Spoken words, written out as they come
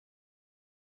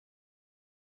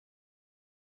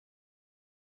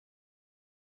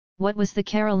What was the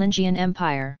Carolingian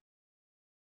Empire?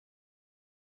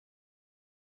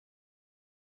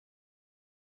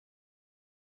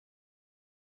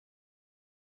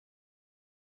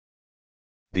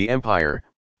 The empire,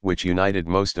 which united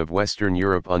most of Western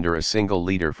Europe under a single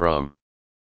leader from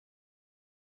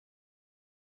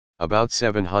about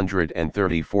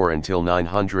 734 until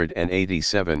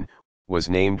 987, was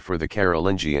named for the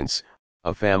Carolingians,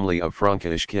 a family of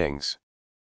Frankish kings.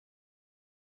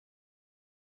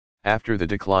 After the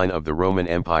decline of the Roman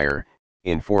Empire,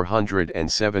 in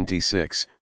 476,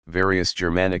 various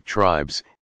Germanic tribes,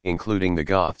 including the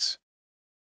Goths,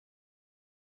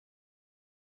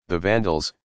 the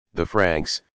Vandals, the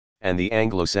Franks, and the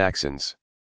Anglo-Saxons,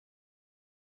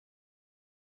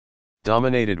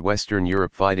 dominated Western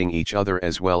Europe, fighting each other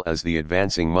as well as the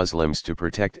advancing Muslims to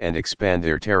protect and expand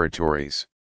their territories.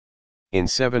 In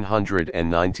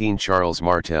 719, Charles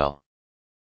Martel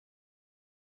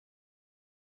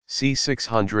c.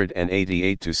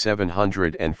 688 to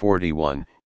 741,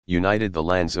 united the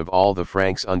lands of all the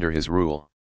Franks under his rule.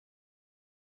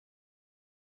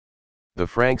 The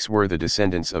Franks were the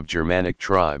descendants of Germanic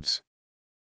tribes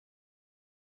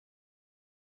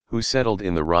who settled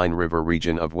in the Rhine River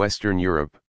region of Western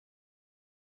Europe.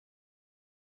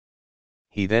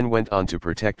 He then went on to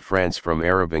protect France from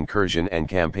Arab incursion and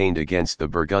campaigned against the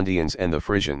Burgundians and the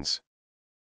Frisians,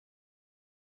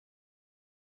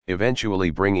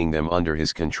 eventually bringing them under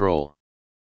his control.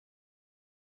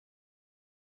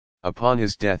 Upon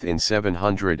his death in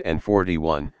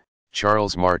 741,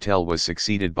 Charles Martel was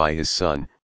succeeded by his son,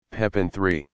 Pepin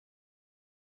III.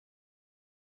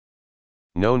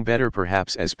 Known better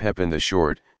perhaps as Pepin the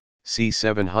Short, c.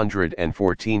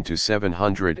 714 to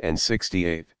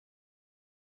 768.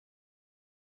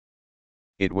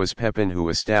 It was Pepin who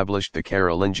established the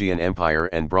Carolingian Empire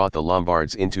and brought the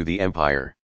Lombards into the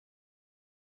empire.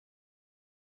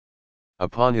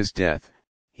 Upon his death,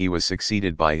 he was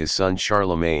succeeded by his son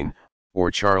Charlemagne, or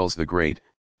Charles the Great,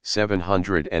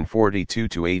 742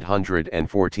 to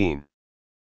 814.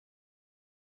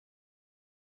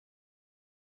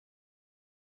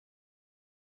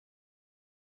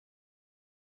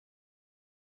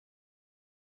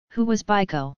 Who was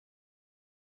Biko?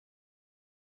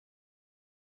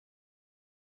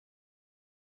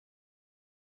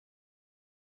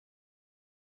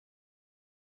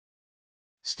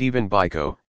 Stephen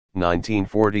Biko,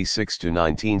 1946 to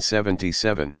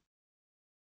 1977.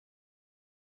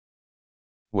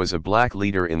 Was a black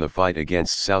leader in the fight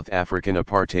against South African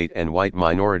apartheid and white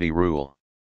minority rule.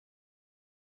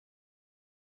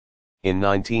 In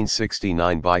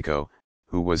 1969, Biko,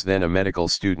 who was then a medical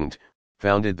student,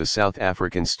 founded the South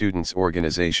African Students'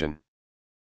 Organization,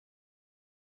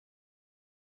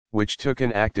 which took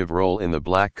an active role in the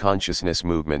Black Consciousness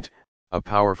movement, a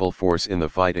powerful force in the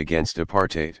fight against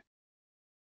apartheid.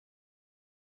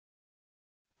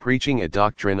 Preaching a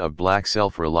doctrine of black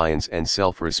self-reliance and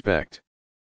self-respect,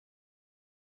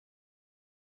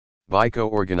 Biko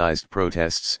organized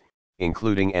protests,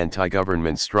 including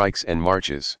anti-government strikes and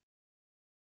marches.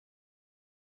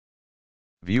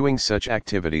 Viewing such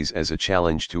activities as a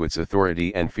challenge to its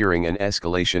authority and fearing an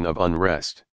escalation of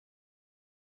unrest.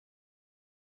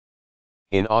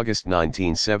 In August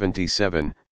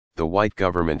 1977, the white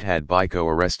government had Biko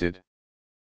arrested.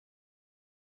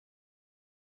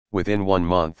 Within 1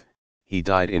 month, he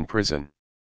died in prison.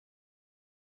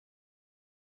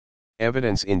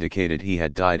 Evidence indicated he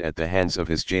had died at the hands of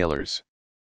his jailers.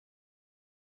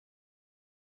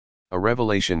 A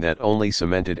revelation that only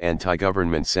cemented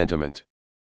anti-government sentiment.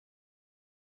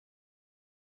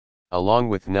 Along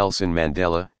with Nelson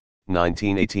Mandela,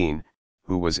 1918,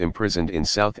 who was imprisoned in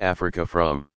South Africa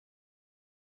from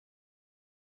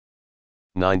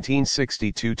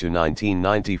 1962 to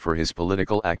 1990 for his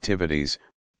political activities,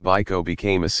 Biko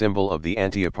became a symbol of the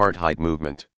anti-apartheid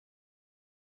movement,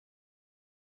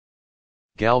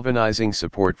 galvanizing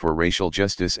support for racial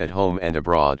justice at home and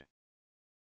abroad.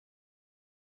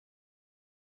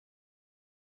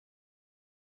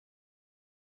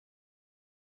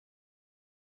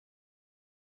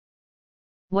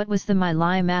 What was the My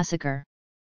Lai massacre?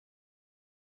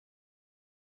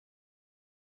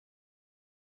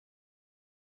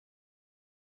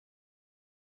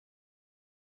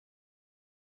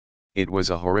 It was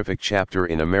a horrific chapter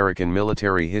in American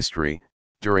military history,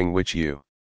 during which U.S.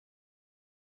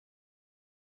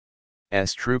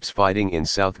 troops fighting in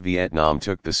South Vietnam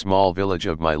took the small village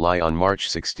of My Lai on March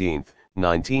 16,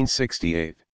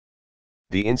 1968.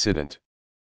 The incident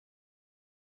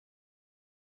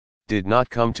did not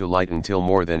come to light until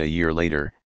more than a year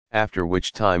later, after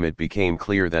which time it became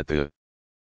clear that the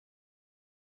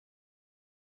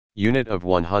Unit of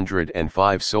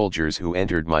 105 soldiers who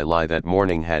entered My Lai that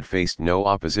morning had faced no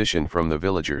opposition from the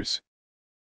villagers.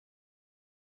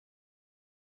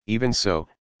 Even so,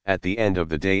 at the end of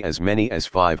the day as many as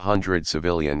 500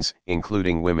 civilians,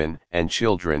 including women and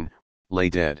children, lay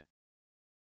dead.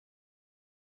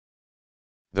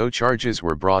 Though charges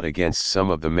were brought against some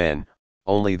of the men,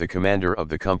 only the commander of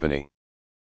the company,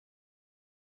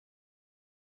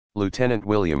 Lieutenant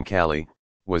William Calley,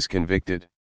 was convicted.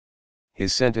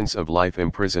 His sentence of life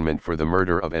imprisonment for the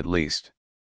murder of at least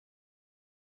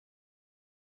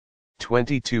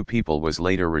 22 people was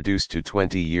later reduced to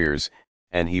 20 years,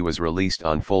 and he was released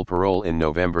on full parole in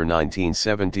November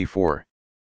 1974.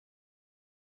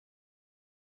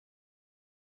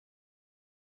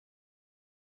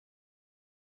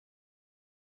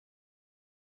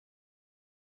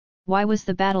 Why was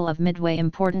the Battle of Midway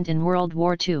important in World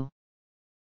War II?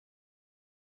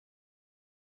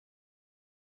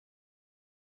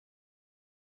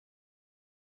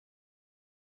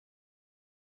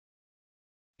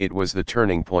 It was the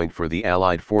turning point for the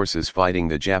Allied forces fighting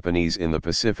the Japanese in the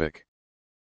Pacific.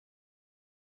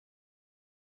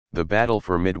 The battle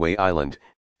for Midway Island,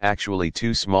 actually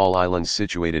two small islands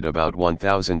situated about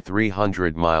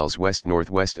 1,300 miles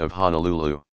west-northwest of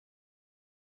Honolulu,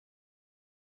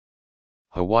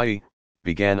 Hawaii,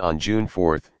 began on June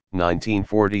 4,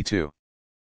 1942.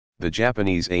 The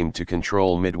Japanese aimed to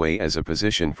control Midway as a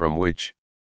position from which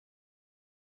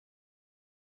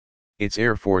its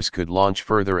air force could launch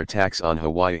further attacks on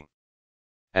Hawaii.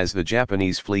 As the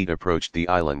Japanese fleet approached the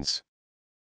islands,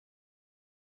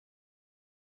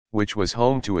 which was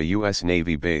home to a U.S.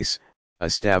 Navy base,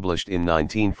 established in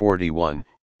 1941,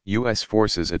 U.S.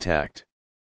 forces attacked.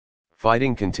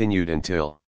 Fighting continued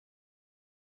until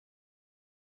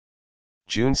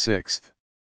June 6.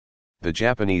 The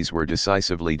Japanese were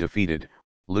decisively defeated,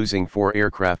 losing 4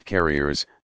 aircraft carriers,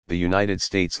 the United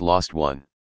States lost 1.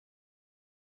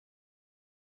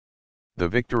 The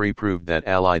victory proved that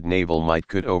Allied naval might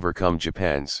could overcome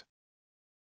Japan's.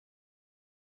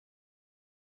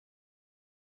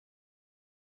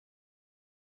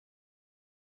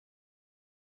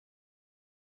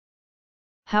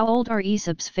 How old are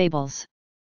Aesop's fables?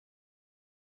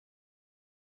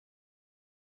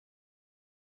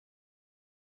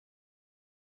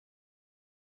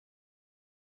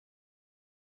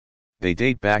 They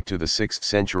date back to the 6th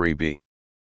century B.C.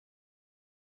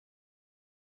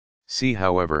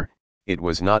 However, it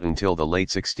was not until the late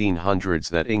 1600s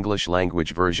that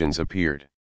English-language versions appeared.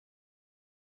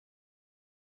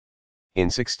 In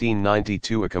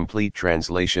 1692 a complete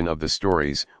translation of the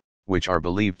stories, which are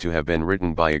believed to have been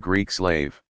written by a Greek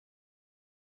slave,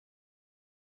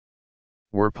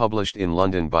 were published in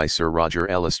London by Sir Roger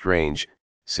L. Estrange,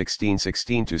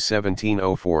 1616 to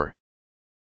 1704.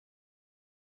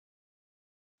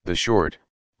 The short,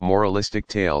 moralistic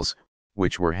tales,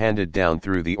 which were handed down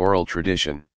through the oral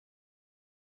tradition,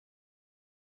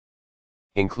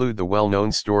 include the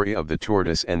well-known story of the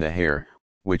tortoise and the hare,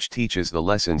 which teaches the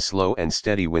lesson slow and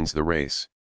steady wins the race,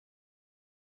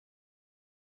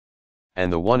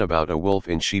 and the one about a wolf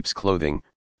in sheep's clothing,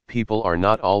 people are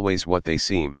not always what they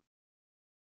seem.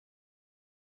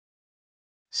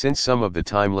 Since some of the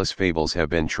timeless fables have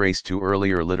been traced to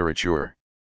earlier literature,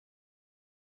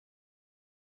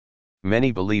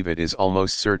 many believe it is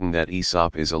almost certain that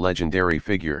Aesop is a legendary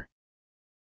figure.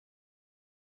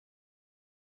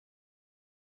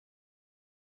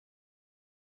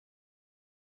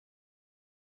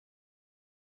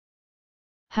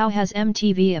 How has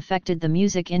MTV affected the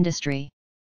music industry?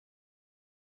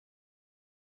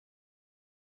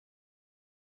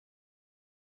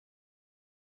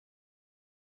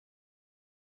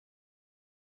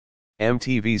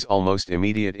 MTV's almost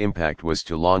immediate impact was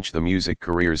to launch the music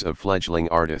careers of fledgling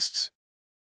artists.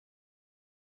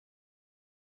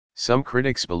 Some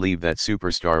critics believe that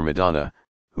superstar Madonna,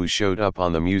 who showed up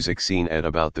on the music scene at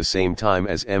about the same time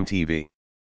as MTV,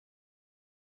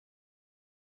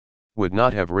 would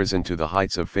not have risen to the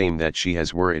heights of fame that she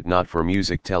has were it not for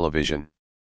music television.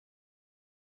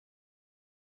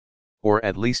 Or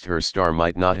at least her star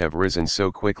might not have risen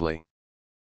so quickly.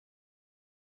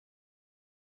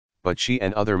 But she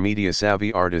and other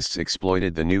media-savvy artists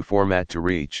exploited the new format to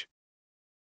reach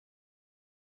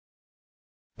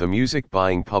the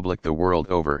music-buying public the world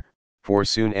over, for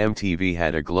soon MTV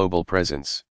had a global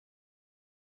presence.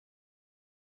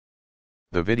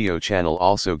 The video channel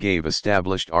also gave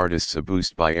established artists a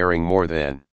boost by airing more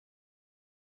than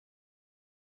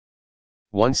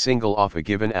one single off a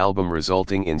given album,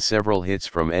 resulting in several hits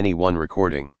from any one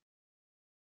recording.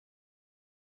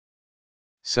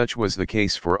 Such was the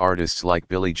case for artists like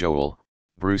Billy Joel,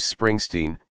 Bruce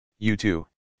Springsteen, U2,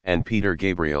 and Peter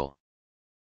Gabriel.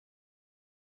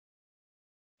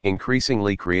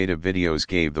 Increasingly creative videos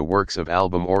gave the works of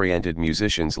album-oriented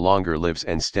musicians longer lives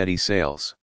and steady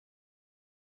sales.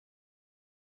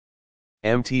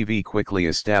 MTV quickly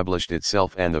established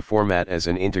itself and the format as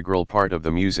an integral part of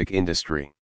the music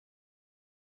industry.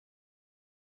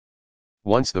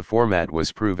 Once the format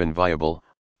was proven viable,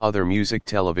 other music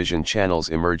television channels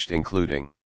emerged,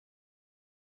 including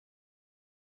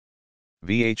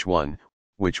VH1,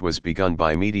 which was begun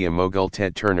by media mogul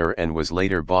Ted Turner and was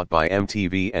later bought by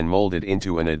MTV and molded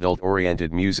into an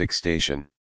adult-oriented music station.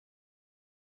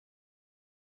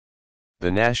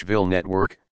 The Nashville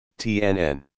Network,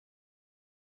 TNN,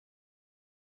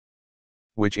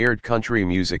 which aired country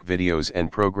music videos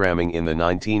and programming in the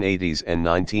 1980s and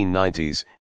 1990s,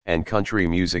 and country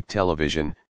music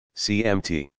television,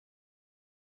 CMT.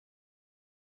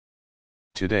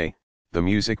 Today, the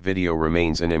music video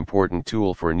remains an important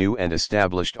tool for new and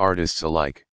established artists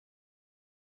alike.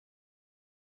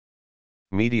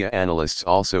 Media analysts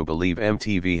also believe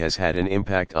MTV has had an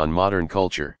impact on modern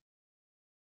culture.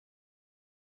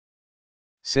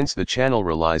 Since the channel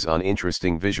relies on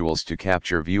interesting visuals to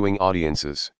capture viewing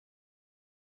audiences,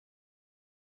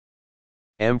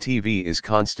 MTV is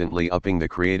constantly upping the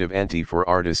creative ante for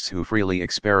artists who freely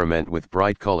experiment with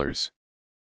bright colors,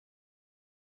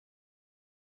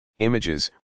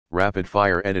 images,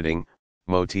 rapid-fire editing,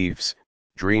 motifs,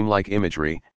 dreamlike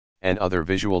imagery, and other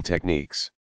visual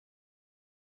techniques,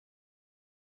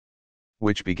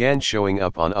 which began showing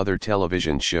up on other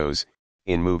television shows,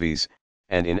 in movies,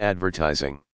 and in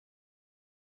advertising.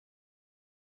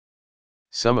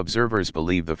 Some observers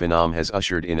believe the phenomenon has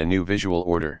ushered in a new visual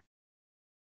order.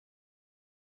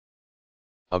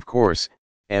 Of course,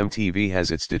 MTV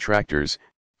has its detractors.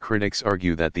 Critics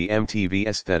argue that the MTV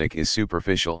aesthetic is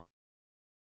superficial,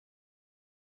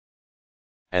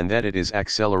 and that it is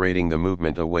accelerating the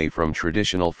movement away from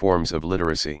traditional forms of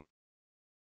literacy.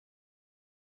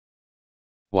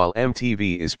 While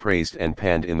MTV is praised and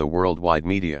panned in the worldwide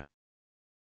media,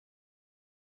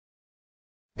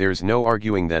 there's no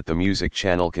arguing that the music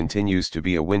channel continues to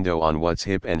be a window on what's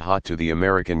hip and hot to the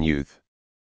American youth.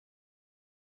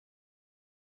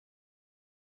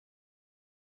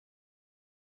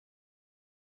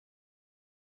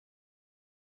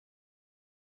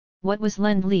 What was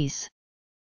Lend-Lease?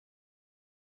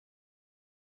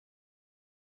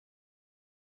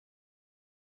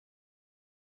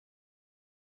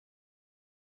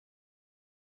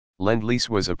 Lend-Lease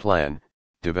was a plan,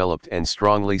 developed and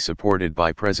strongly supported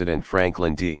by President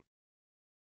Franklin D.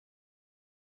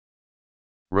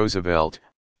 Roosevelt,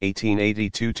 1882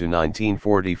 to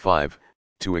 1945,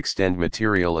 to extend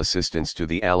material assistance to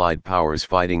the Allied powers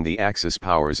fighting the Axis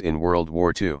powers in World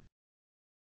War II.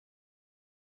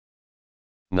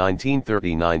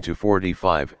 1939 to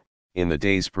 45, in the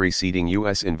days preceding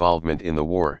U.S. involvement in the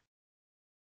war,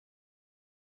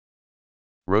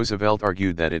 Roosevelt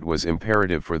argued that it was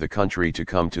imperative for the country to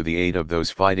come to the aid of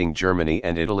those fighting Germany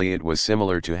and Italy. It was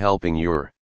similar to helping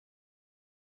your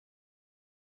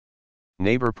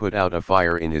neighbor put out a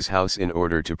fire in his house in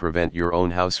order to prevent your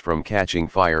own house from catching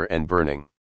fire and burning.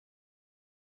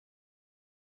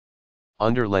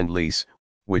 Under Lend-Lease,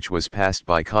 which was passed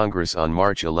by Congress on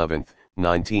March 11,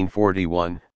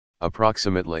 1941,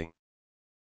 approximately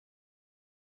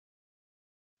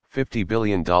 $50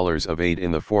 billion of aid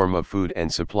in the form of food and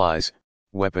supplies,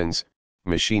 weapons,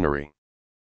 machinery,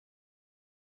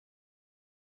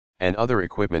 and other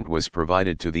equipment was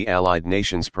provided to the Allied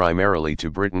nations, primarily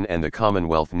to Britain and the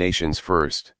Commonwealth nations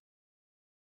first,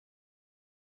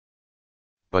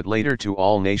 but later to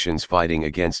all nations fighting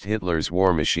against Hitler's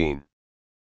war machine.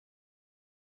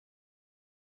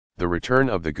 The return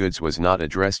of the goods was not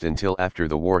addressed until after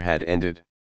the war had ended.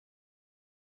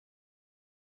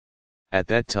 At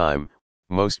that time,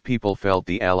 most people felt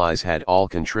the Allies had all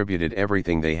contributed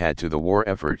everything they had to the war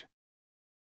effort,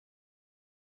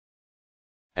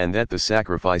 and that the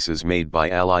sacrifices made by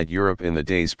Allied Europe in the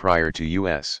days prior to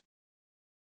U.S.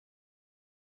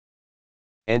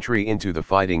 entry into the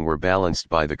fighting were balanced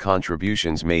by the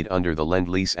contributions made under the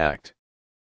Lend-Lease Act.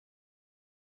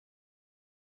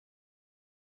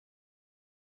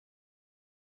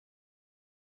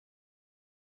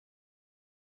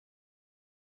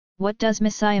 What does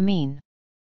Messiah mean?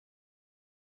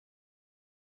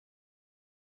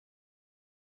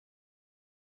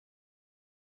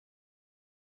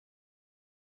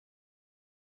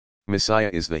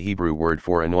 Messiah is the Hebrew word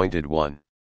for anointed one.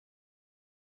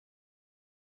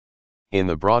 In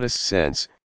the broadest sense,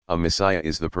 a Messiah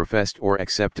is the professed or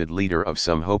accepted leader of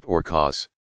some hope or cause.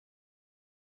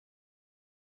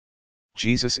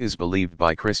 Jesus is believed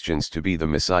by Christians to be the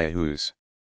Messiah whose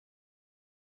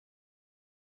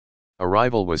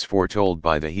Arrival was foretold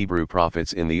by the Hebrew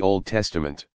prophets in the Old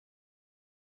Testament.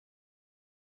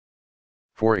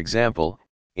 For example,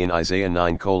 in Isaiah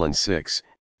 9:6,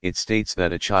 it states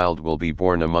that a child will be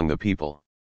born among the people.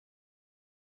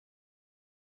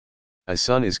 A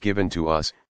son is given to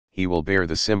us, he will bear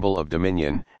the symbol of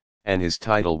dominion, and his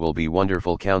title will be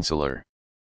Wonderful Counselor,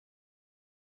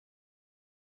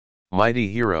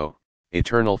 Mighty Hero,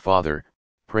 Eternal Father,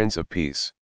 Prince of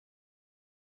Peace.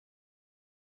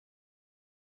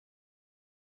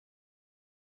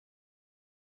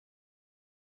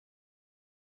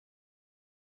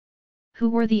 Who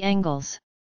were the Angles?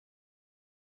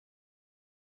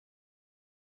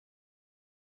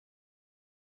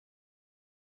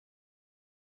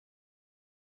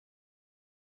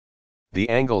 The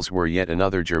Angles were yet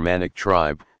another Germanic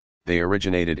tribe, they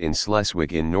originated in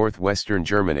Schleswig in northwestern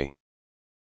Germany.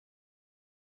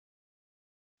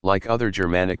 Like other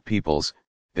Germanic peoples,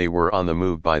 they were on the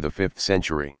move by the 5th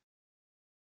century.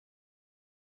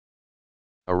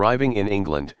 Arriving in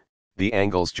England, the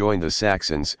Angles joined the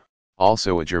Saxons,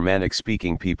 also a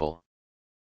Germanic-speaking people.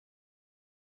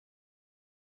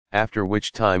 After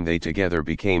which time they together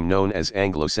became known as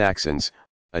Anglo-Saxons,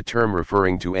 a term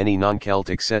referring to any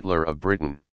non-Celtic settler of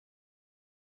Britain.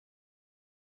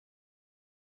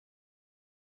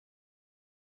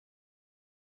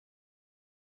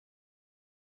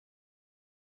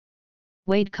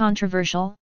 Wade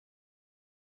controversial?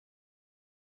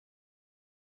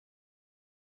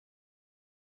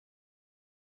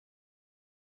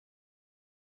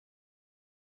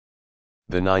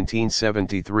 The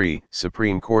 1973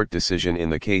 Supreme Court decision in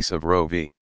the case of Roe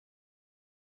v.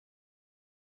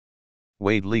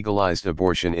 Wade legalized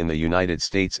abortion in the United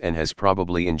States and has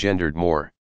probably engendered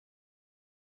more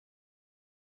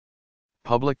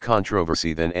public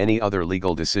controversy than any other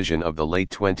legal decision of the late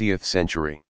 20th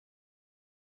century.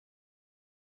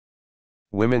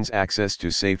 Women's access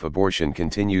to safe abortion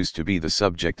continues to be the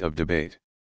subject of debate.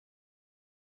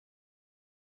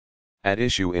 At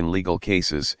issue in legal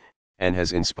cases, and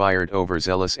has inspired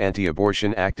overzealous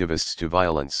anti-abortion activists to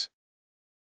violence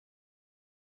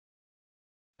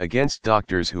against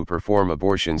doctors who perform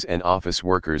abortions and office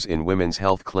workers in women's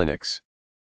health clinics.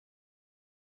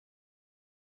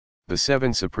 The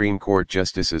 7 Supreme Court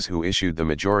justices who issued the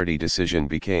majority decision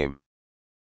became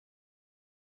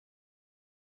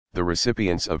the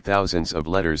recipients of thousands of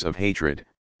letters of hatred,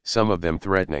 some of them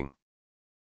threatening.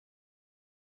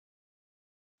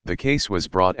 The case was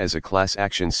brought as a class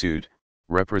action suit,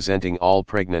 representing all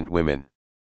pregnant women,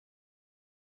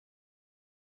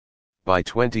 by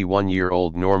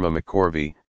 21-year-old Norma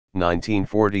McCorvey,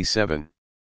 1947.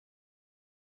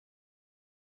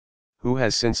 Who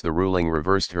has since the ruling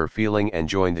reversed her feeling and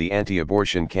joined the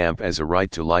anti-abortion camp as a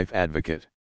right-to-life advocate.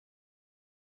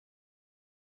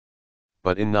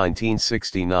 But in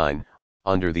 1969,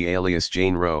 under the alias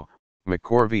Jane Roe,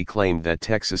 McCorvey claimed that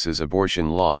Texas's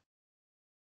abortion law,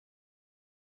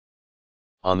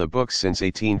 on the books since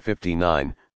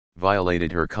 1859,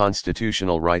 violated her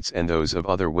constitutional rights and those of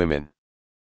other women.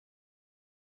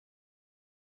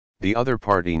 The other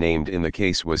party named in the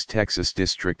case was Texas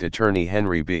District Attorney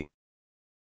Henry B.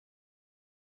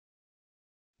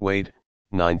 Wade,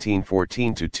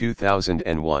 1914 to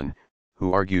 2001,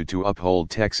 who argued to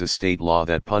uphold Texas state law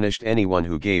that punished anyone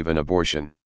who gave an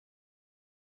abortion.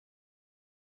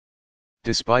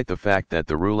 Despite the fact that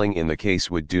the ruling in the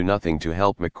case would do nothing to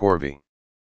help McCorvey,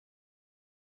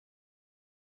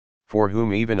 for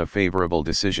whom even a favorable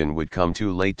decision would come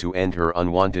too late to end her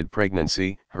unwanted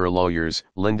pregnancy, her lawyers,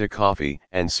 Linda Coffey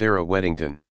and Sarah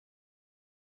Weddington,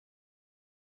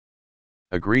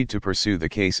 agreed to pursue the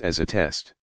case as a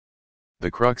test. The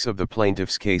crux of the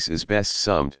plaintiff's case is best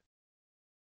summed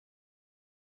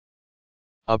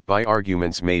up by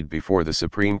arguments made before the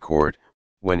Supreme Court,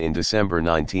 when in December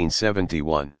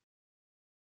 1971,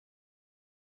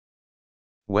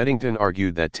 Weddington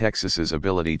argued that Texas's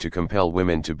ability to compel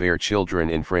women to bear children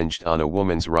infringed on a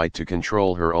woman's right to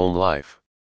control her own life.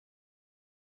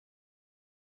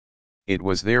 It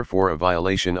was therefore a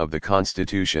violation of the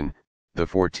Constitution, the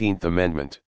 14th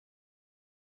Amendment,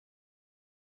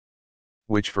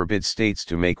 which forbids states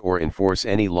to make or enforce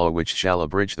any law which shall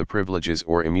abridge the privileges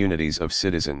or immunities of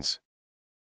citizens.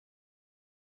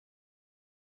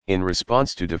 In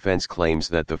response to defense claims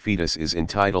that the fetus is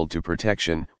entitled to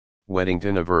protection,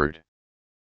 Weddington averred,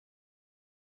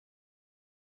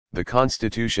 "The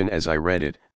Constitution as I read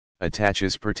it,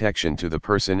 attaches protection to the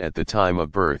person at the time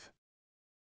of birth."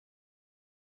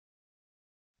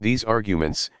 These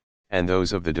arguments, and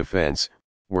those of the defense,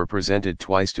 were presented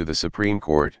twice to the Supreme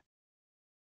Court.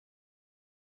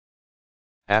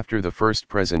 After the first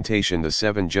presentation, the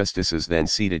 7 justices then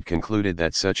seated concluded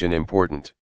that such an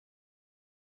important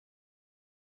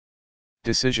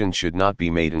decision should not be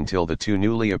made until the 2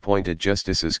 newly appointed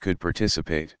justices could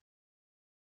participate.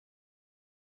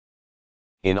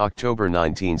 In October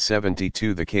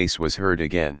 1972 the case was heard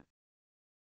again.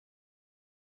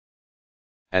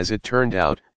 As it turned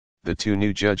out, the 2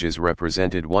 new judges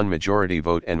represented 1 majority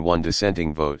vote and 1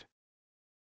 dissenting vote.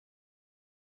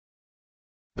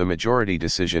 The majority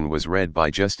decision was read by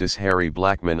Justice Harry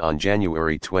Blackmun on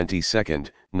January 22,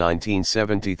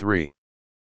 1973.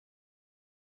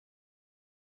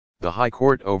 The High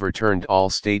Court overturned all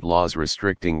state laws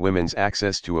restricting women's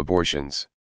access to abortions.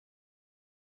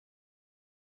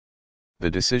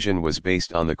 The decision was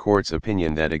based on the court's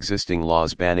opinion that existing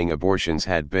laws banning abortions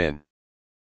had been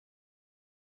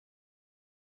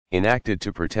enacted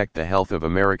to protect the health of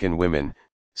American women,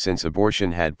 since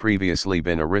abortion had previously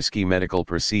been a risky medical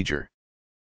procedure,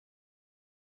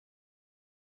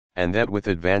 and that with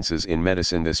advances in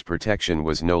medicine this protection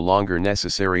was no longer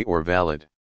necessary or valid.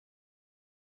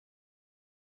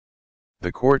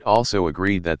 The court also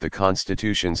agreed that the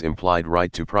Constitution's implied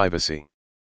right to privacy,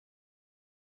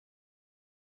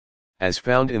 as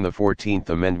found in the 14th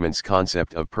Amendment's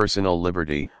concept of personal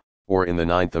liberty, or in the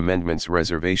 9th Amendment's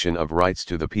reservation of rights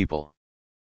to the people,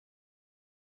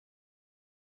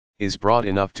 is broad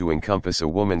enough to encompass a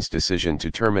woman's decision to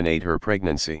terminate her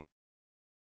pregnancy.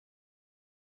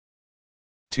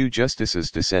 2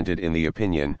 justices dissented in the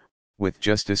opinion, with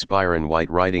Justice Byron White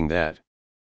writing that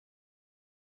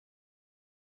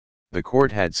the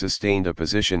court had sustained a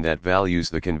position that values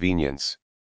the convenience,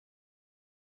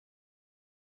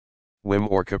 whim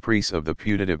or caprice of the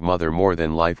putative mother more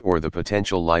than life or the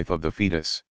potential life of the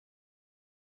fetus.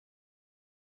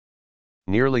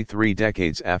 Nearly 3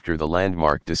 decades after the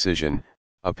landmark decision,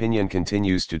 opinion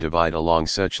continues to divide along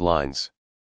such lines.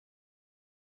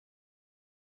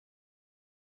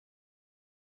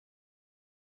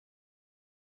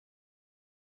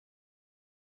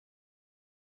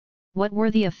 What were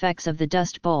the effects of the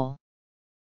Dust Bowl?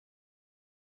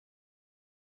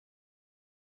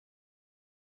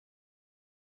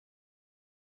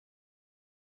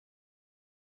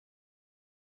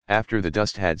 After the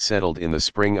dust had settled in the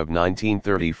spring of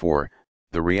 1934,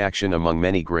 the reaction among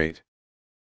many Great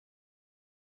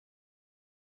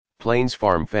Plains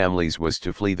farm families was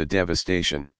to flee the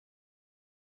devastation.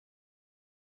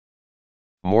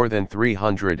 More than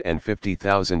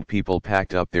 350,000 people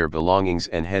packed up their belongings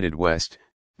and headed west,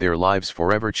 their lives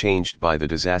forever changed by the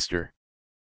disaster.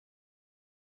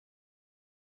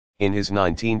 In his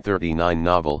 1939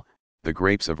 novel, The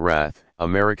Grapes of Wrath,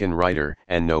 American writer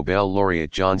and Nobel laureate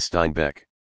John Steinbeck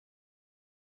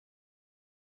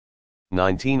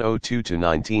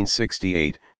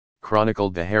 (1902–1968)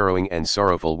 chronicled the harrowing and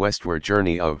sorrowful westward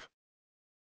journey of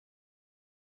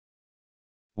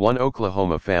one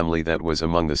Oklahoma family that was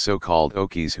among the so-called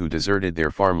Okies who deserted their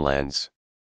farmlands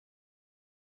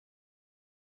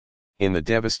in the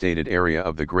devastated area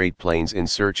of the Great Plains in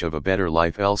search of a better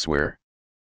life elsewhere.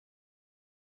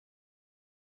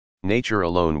 Nature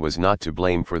alone was not to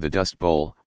blame for the Dust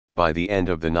Bowl. By the end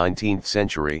of the 19th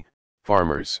century,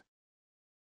 farmers,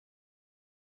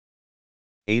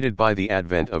 aided by the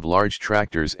advent of large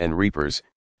tractors and reapers,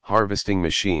 harvesting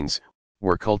machines,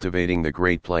 were cultivating the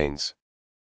Great Plains,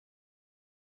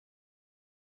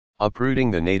 uprooting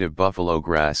the native buffalo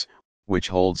grass, which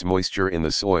holds moisture in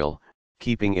the soil,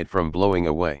 keeping it from blowing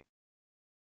away.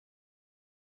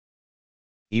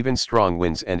 Even strong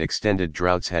winds and extended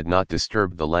droughts had not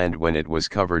disturbed the land when it was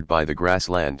covered by the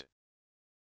grassland.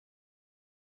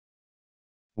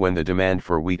 When the demand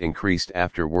for wheat increased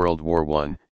after World War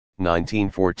I,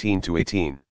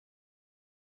 1914–18,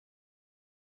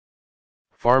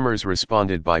 farmers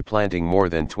responded by planting more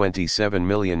than 27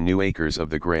 million new acres of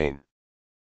the grain.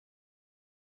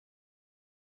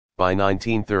 By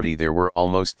 1930 there were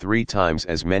almost 3 times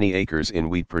as many acres in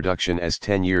wheat production as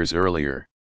 10 years earlier.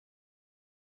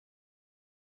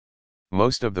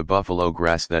 Most of the buffalo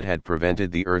grass that had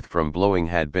prevented the earth from blowing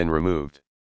had been removed.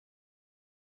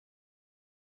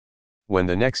 When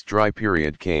the next dry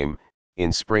period came,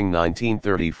 in spring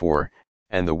 1934,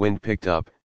 and the wind picked up,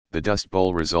 the Dust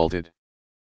Bowl resulted.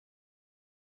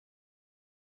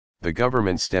 The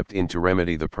government stepped in to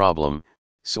remedy the problem.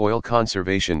 Soil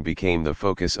conservation became the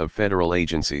focus of federal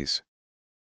agencies,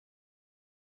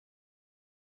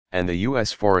 and the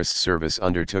U.S. Forest Service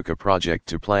undertook a project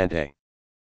to plant a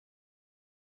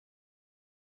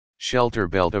shelter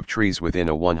belt of trees within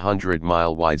a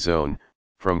 100-mile wide zone,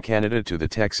 from Canada to the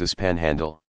Texas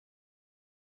Panhandle.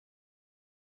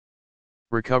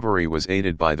 Recovery was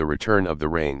aided by the return of the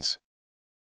rains.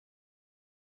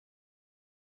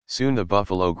 Soon the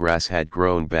buffalo grass had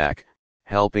grown back,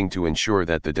 helping to ensure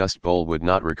that the Dust Bowl would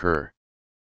not recur.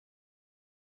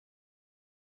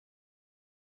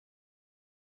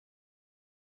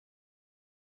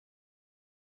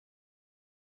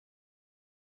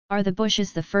 Are the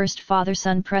Bushes the first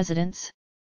father-son presidents?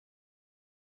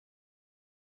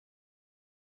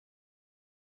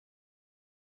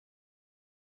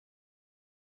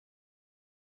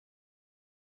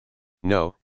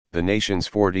 No, the nation's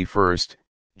 41st,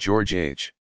 George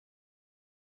H.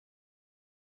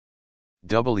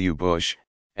 W. Bush,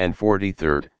 and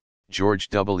 43rd, George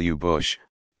W. Bush,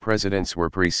 presidents were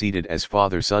preceded as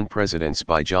father-son presidents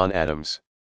by John Adams.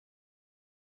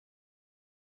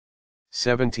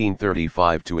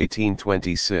 1735 to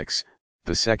 1826,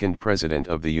 the second President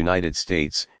of the United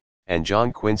States, and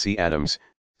John Quincy Adams,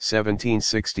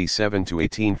 1767 to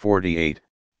 1848,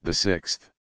 the sixth.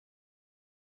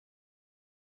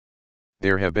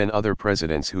 There have been other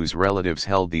presidents whose relatives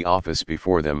held the office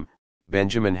before them.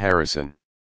 Benjamin Harrison.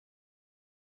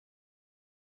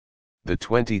 The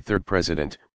 23rd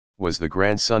President, was the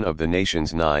grandson of the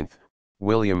nation's ninth,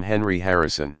 William Henry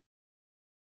Harrison.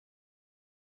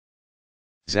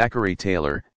 Zachary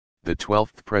Taylor, the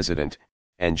 12th President,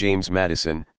 and James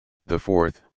Madison, the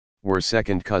 4th, were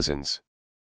second cousins.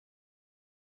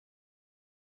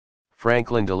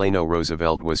 Franklin Delano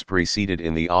Roosevelt was preceded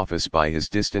in the office by his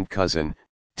distant cousin,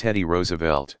 Teddy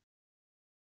Roosevelt.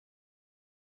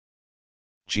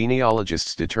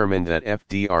 Genealogists determined that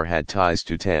FDR had ties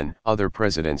to 10 other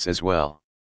presidents as well.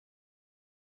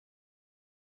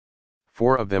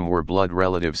 4 of them were blood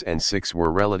relatives and 6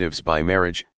 were relatives by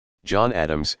marriage: John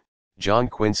Adams, John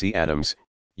Quincy Adams,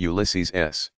 Ulysses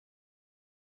S.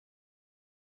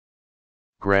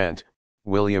 Grant,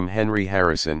 William Henry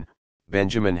Harrison,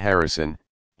 Benjamin Harrison,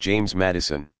 James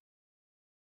Madison.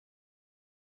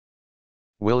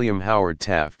 William Howard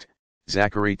Taft,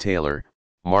 Zachary Taylor,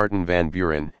 Martin Van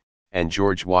Buren, and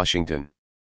George Washington.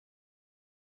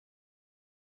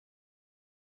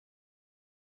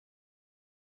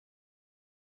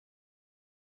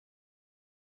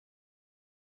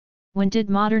 When did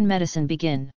modern medicine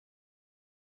begin?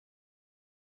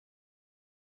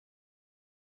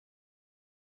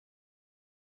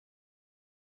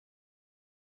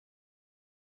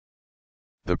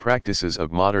 The practices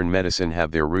of modern medicine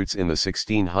have their roots in the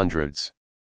 1600s.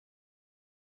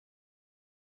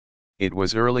 It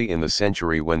was early in the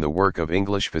century when the work of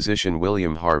English physician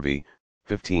William Harvey,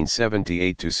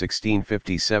 1578 to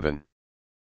 1657,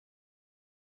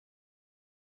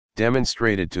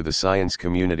 demonstrated to the science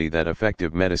community that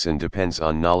effective medicine depends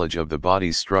on knowledge of the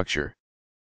body's structure.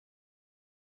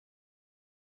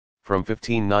 From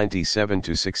 1597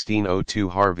 to 1602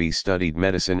 Harvey studied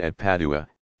medicine at Padua,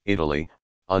 Italy,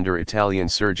 under Italian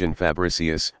surgeon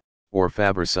Fabricius, or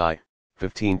Fabrici,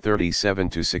 1537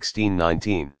 to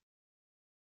 1619.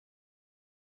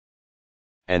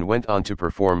 And went on to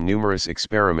perform numerous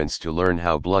experiments to learn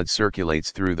how blood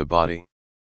circulates through the body.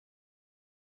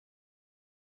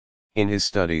 In his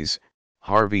studies,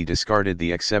 Harvey discarded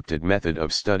the accepted method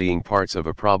of studying parts of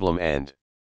a problem and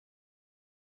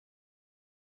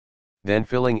then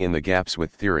filling in the gaps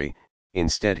with theory.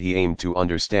 Instead, he aimed to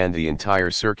understand the entire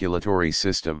circulatory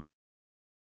system,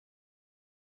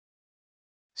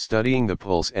 studying the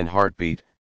pulse and heartbeat,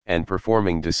 and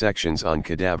performing dissections on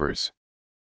cadavers.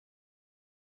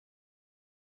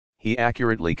 He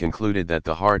accurately concluded that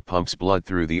the heart pumps blood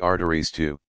through the arteries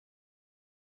to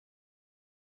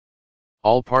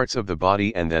all parts of the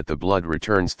body and that the blood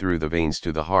returns through the veins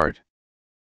to the heart.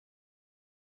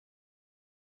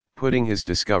 Putting his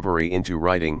discovery into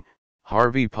writing,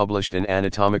 Harvey published an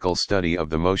anatomical study of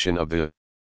the motion of the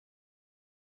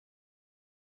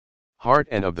heart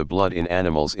and of the blood in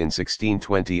animals in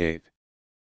 1628.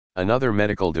 Another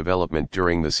medical development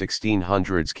during the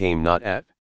 1600s came not at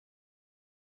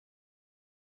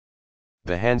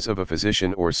the hands of a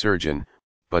physician or surgeon,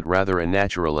 but rather a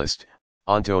naturalist,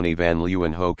 Antony van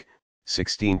Leeuwenhoek,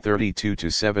 1632 to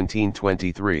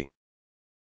 1723.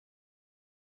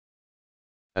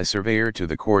 A surveyor to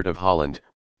the court of Holland,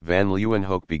 van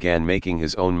Leeuwenhoek began making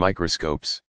his own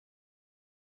microscopes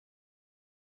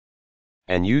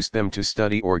and used them to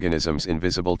study organisms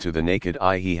invisible to the naked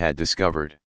eye. He had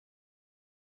discovered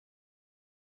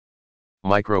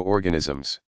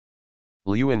microorganisms.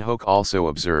 Leeuwenhoek also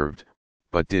observed,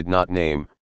 but did not name,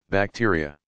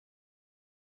 bacteria.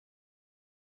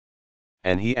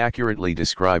 And he accurately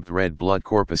described red blood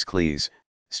corpuscles,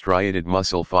 striated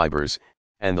muscle fibers,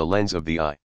 and the lens of the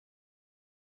eye.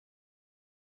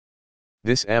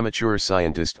 This amateur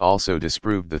scientist also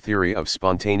disproved the theory of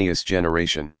spontaneous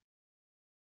generation.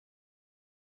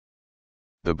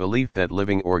 the belief that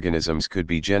living organisms could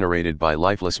be generated by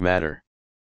lifeless matter.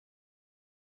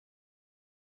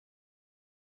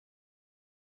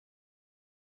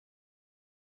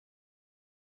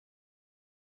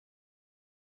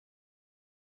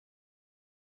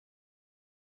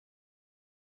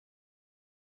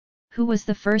 Who was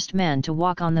the first man to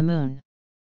walk on the moon?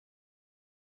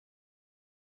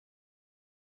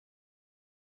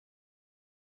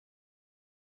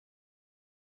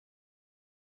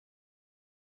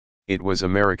 It was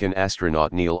American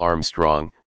astronaut Neil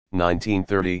Armstrong,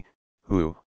 1930,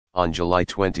 who, on July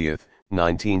 20,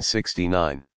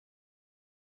 1969,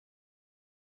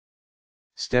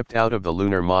 stepped out of the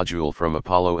lunar module from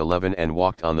Apollo 11 and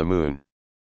walked on the moon.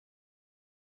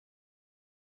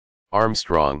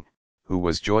 Armstrong, who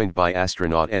was joined by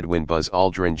astronaut Edwin Buzz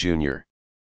Aldrin Jr.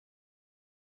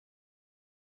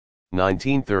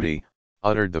 1930,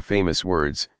 uttered the famous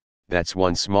words, "That's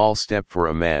one small step for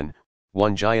a man,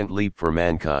 one giant leap for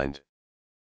mankind."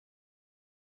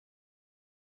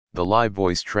 The live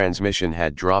voice transmission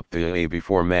had dropped the A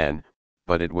before man,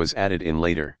 but it was added in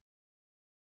later.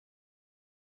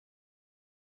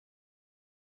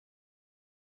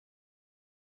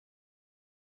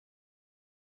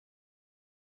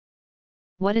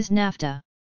 What is NAFTA?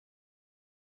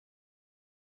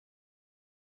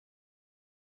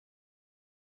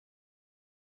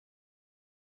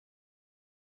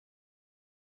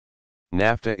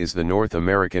 NAFTA is the North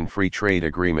American Free Trade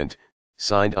Agreement,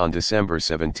 signed on December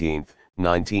 17,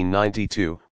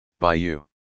 1992, by U.S.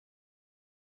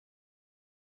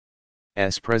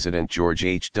 President George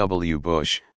H. W.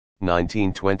 Bush,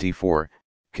 1924,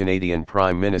 Canadian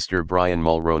Prime Minister Brian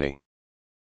Mulroney,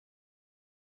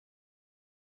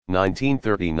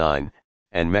 1939,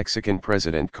 and Mexican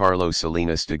President Carlos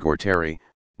Salinas de Gortari,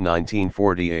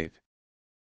 1948.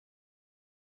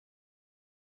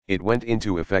 It went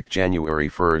into effect January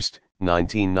 1,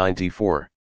 1994.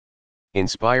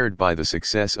 Inspired by the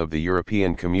success of the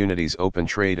European Community's Open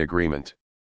Trade Agreement.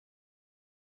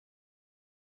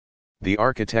 The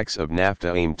architects of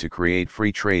NAFTA aimed to create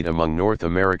free trade among North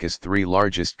America's three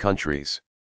largest countries.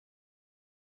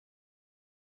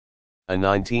 A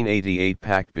 1988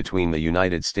 pact between the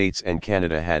United States and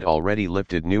Canada had already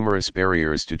lifted numerous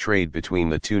barriers to trade between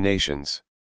the two nations.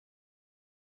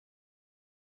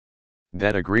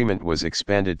 That agreement was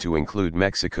expanded to include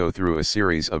Mexico through a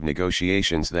series of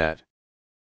negotiations that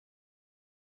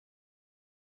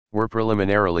were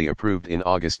preliminarily approved in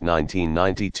August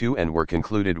 1992 and were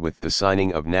concluded with the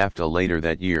signing of NAFTA later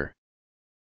that year.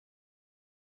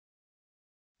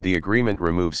 The agreement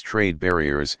removes trade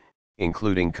barriers,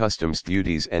 including customs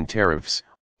duties and tariffs,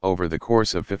 over the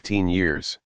course of 15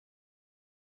 years.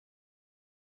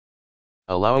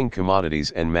 Allowing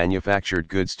commodities and manufactured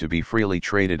goods to be freely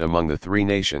traded among the three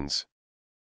nations.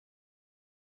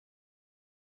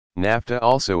 NAFTA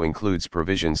also includes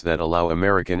provisions that allow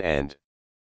American and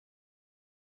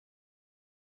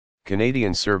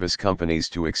Canadian service companies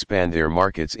to expand their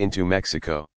markets into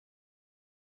Mexico.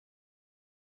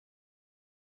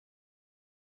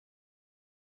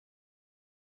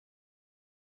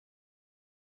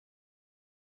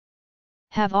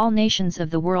 Have all nations of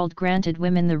the world granted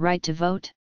women the right to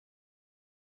vote?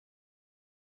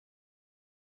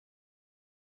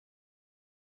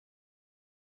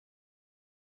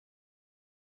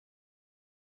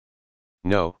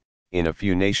 No, in a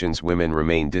few nations women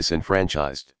remain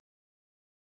disenfranchised.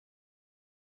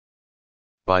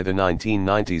 By the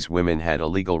 1990s, women had a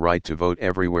legal right to vote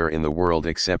everywhere in the world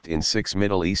except in 6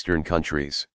 Middle Eastern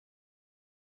countries: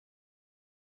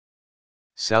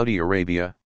 Saudi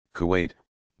Arabia, Kuwait,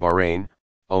 Bahrain,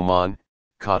 Oman,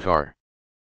 Qatar,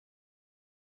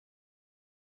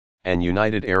 and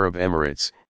United Arab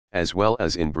Emirates, as well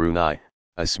as in Brunei,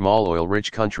 a small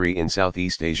oil-rich country in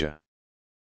Southeast Asia.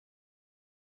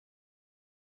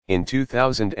 In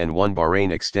 2001,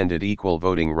 Bahrain extended equal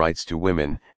voting rights to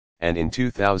women, and in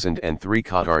 2003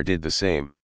 Qatar did the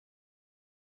same.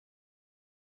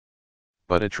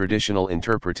 But a traditional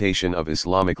interpretation of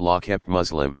Islamic law kept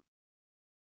Muslim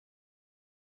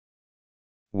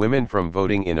women from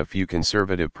voting in a few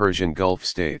conservative Persian Gulf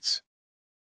states.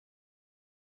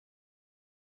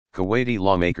 Kuwaiti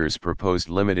lawmakers proposed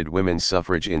limited women's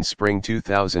suffrage in spring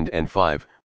 2005,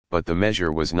 but the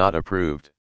measure was not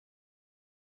approved.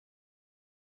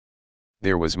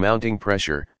 There was mounting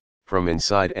pressure, from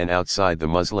inside and outside the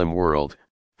Muslim world,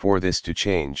 for this to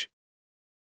change.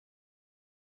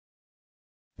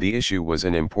 The issue was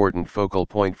an important focal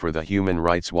point for the Human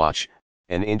Rights Watch,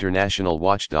 an international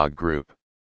watchdog group.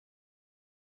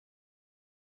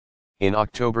 In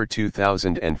October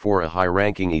 2004, a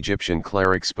high-ranking Egyptian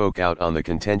cleric spoke out on the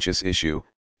contentious issue,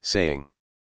 saying,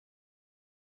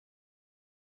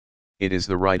 It is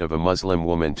the right of a Muslim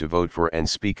woman to vote for and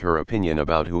speak her opinion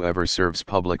about whoever serves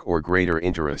public or greater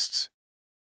interests.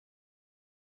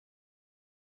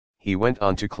 He went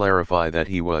on to clarify that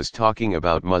he was talking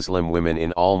about Muslim women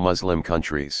in all Muslim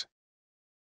countries.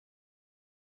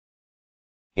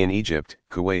 In Egypt,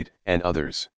 Kuwait, and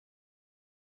others.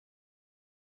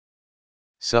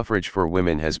 Suffrage for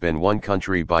women has been won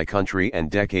country by country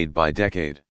and decade by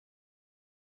decade.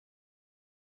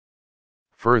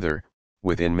 Further,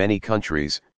 within many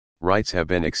countries, rights have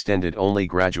been extended only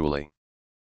gradually.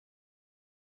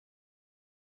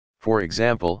 For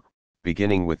example,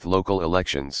 beginning with local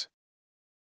elections.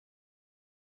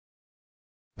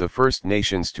 The first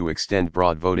nations to extend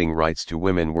broad voting rights to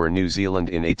women were New Zealand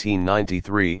in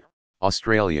 1893,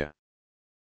 Australia,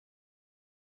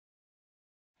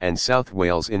 and South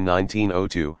Wales in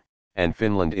 1902, and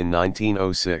Finland in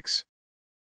 1906.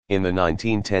 In the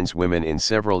 1910s, women in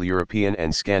several European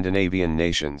and Scandinavian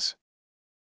nations,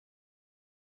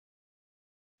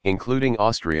 including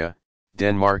Austria,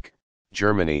 Denmark,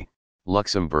 Germany,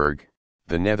 Luxembourg,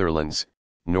 the Netherlands,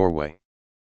 Norway,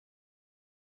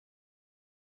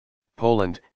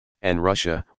 Poland, and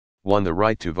Russia, won the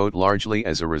right to vote largely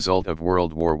as a result of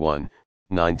World War I,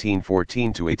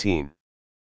 1914-18.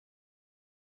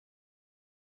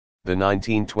 The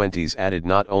 1920s added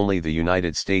not only the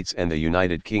United States and the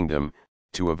United Kingdom,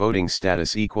 to a voting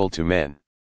status equal to men,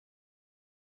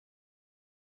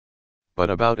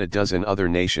 but about a dozen other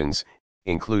nations,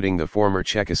 including the former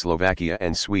Czechoslovakia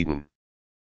and Sweden.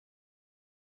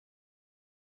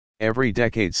 Every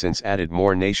decade since added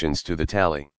more nations to the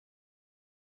tally,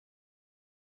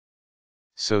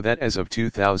 so that as of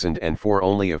 2004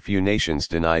 only a few nations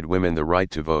denied women the right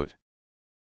to vote.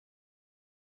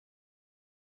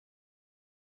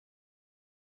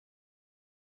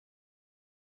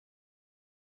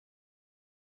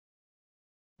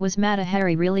 Was Mata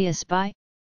Hari really a spy?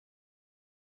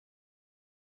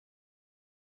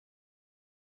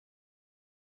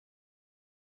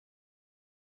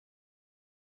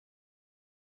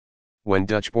 When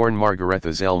Dutch-born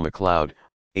Margaretha Zell MacLeod,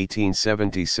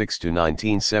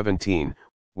 1876–1917,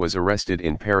 was arrested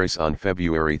in Paris on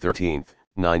February 13,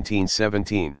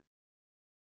 1917.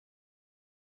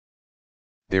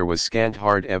 There was scant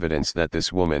hard evidence that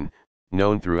this woman,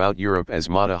 known throughout Europe as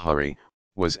Mata Hari,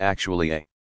 was actually a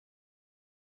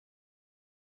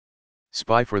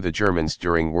spy for the Germans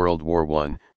during World War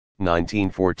I,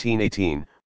 1914–18,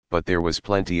 but there was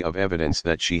plenty of evidence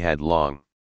that she had long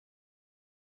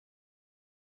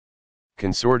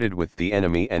consorted with the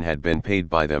enemy and had been paid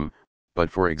by them,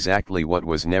 but for exactly what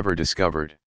was never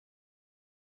discovered.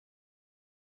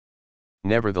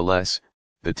 Nevertheless,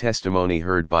 the testimony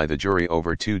heard by the jury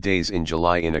over 2 days in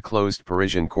July in a closed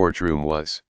Parisian courtroom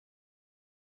was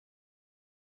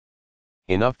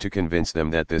enough to convince them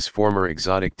that this former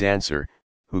exotic dancer,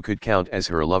 who could count as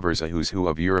her lovers a who's who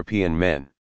of European men,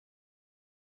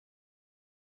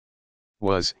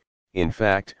 was, in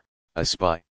fact, a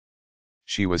spy.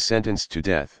 She was sentenced to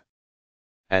death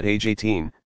at age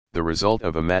 18, the result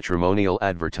of a matrimonial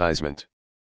advertisement.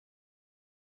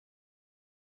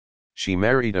 She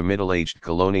married a middle-aged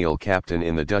colonial captain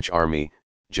in the Dutch army,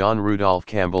 John Rudolph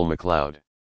Campbell MacLeod.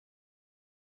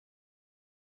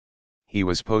 He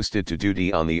was posted to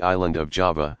duty on the island of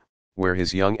Java, where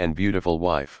his young and beautiful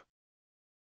wife,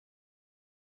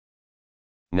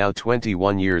 now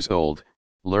 21 years old,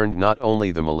 learned not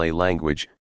only the Malay language,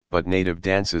 but native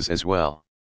dances as well.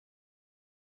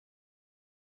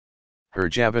 Her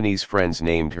Javanese friends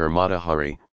named her Mata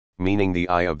Hari, meaning the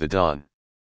Eye of the Dawn.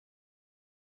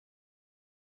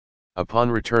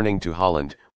 Upon returning to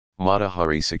Holland, Mata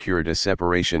Hari secured a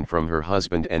separation from her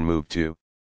husband and moved to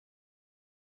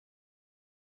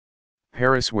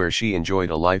Paris, where she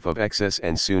enjoyed a life of excess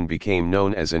and soon became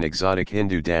known as an exotic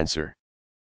Hindu dancer.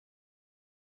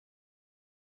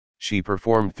 She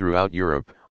performed throughout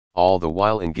Europe, all the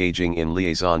while engaging in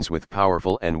liaisons with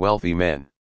powerful and wealthy men.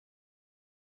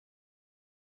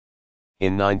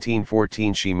 In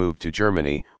 1914 she moved to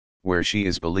Germany, where she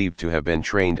is believed to have been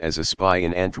trained as a spy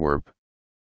in Antwerp.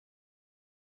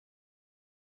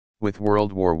 With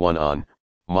World War I on,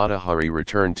 Mata Hari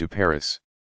returned to Paris.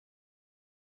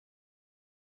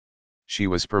 She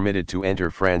was permitted to enter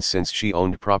France since she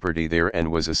owned property there and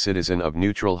was a citizen of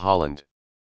neutral Holland.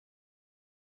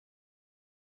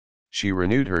 She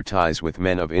renewed her ties with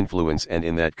men of influence and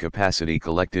in that capacity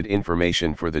collected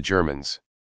information for the Germans.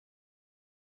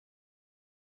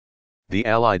 The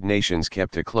Allied nations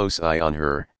kept a close eye on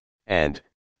her, and,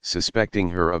 suspecting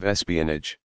her of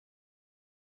espionage,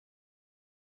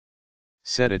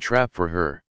 set a trap for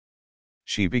her.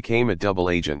 She became a double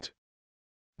agent.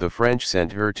 The French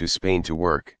sent her to Spain to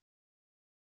work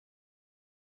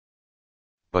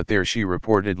but there she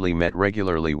reportedly met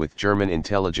regularly with German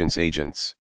intelligence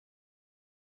agents.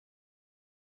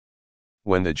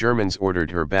 When the Germans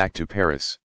ordered her back to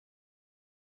Paris,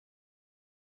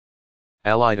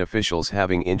 Allied officials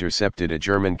having intercepted a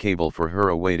German cable for her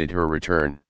awaited her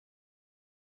return.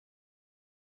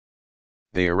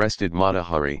 They arrested Mata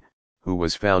Hari, who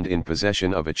was found in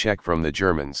possession of a check from the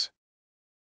Germans.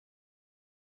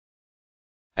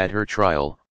 At her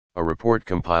trial, a report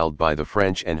compiled by the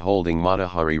French and holding Mata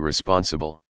Hari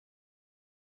responsible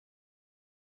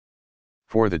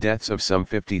for the deaths of some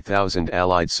 50,000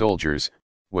 Allied soldiers,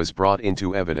 was brought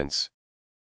into evidence.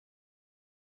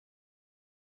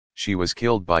 She was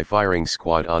killed by firing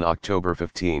squad on October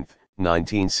 15,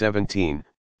 1917,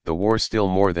 the war still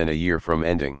more than a year from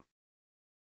ending.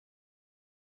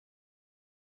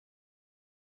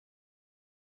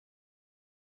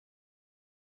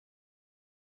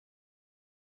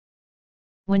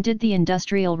 When did the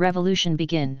Industrial Revolution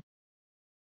begin?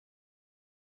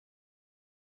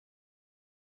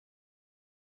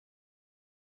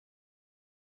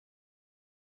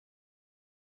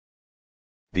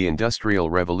 The Industrial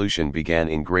Revolution began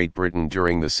in Great Britain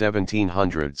during the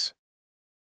 1700s.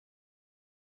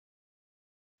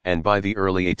 And by the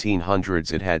early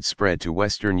 1800s it had spread to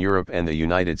Western Europe and the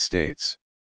United States.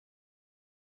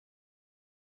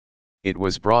 It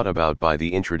was brought about by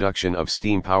the introduction of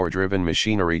steam power-driven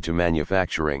machinery to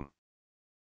manufacturing.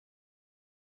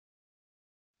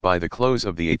 By the close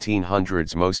of the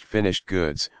 1800s most finished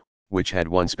goods, which had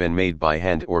once been made by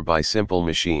hand or by simple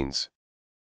machines,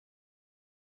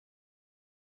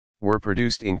 were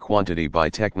produced in quantity by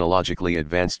technologically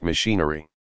advanced machinery.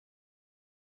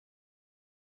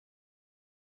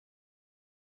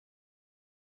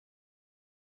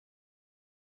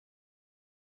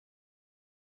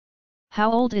 How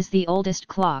old is the oldest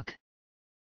clock?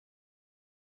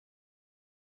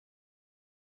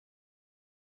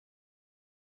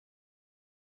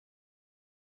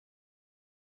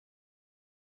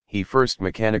 The first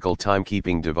mechanical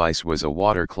timekeeping device was a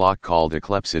water clock called a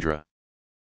clepsydra,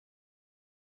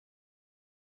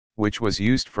 which was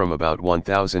used from about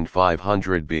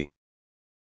 1500 B.C.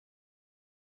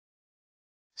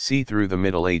 through the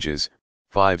Middle Ages,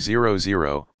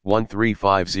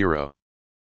 500-1350.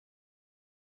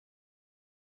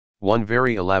 One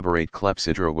very elaborate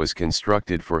clepsydra was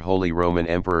constructed for Holy Roman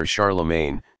Emperor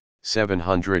Charlemagne,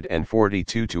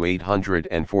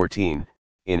 742-814,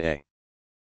 in a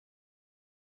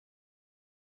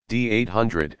D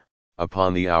 800,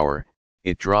 upon the hour,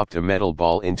 it dropped a metal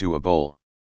ball into a bowl.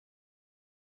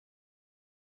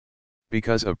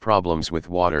 Because of problems with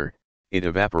water, it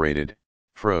evaporated,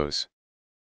 froze,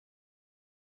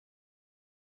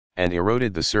 and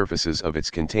eroded the surfaces of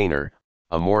its container.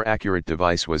 A more accurate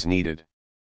device was needed.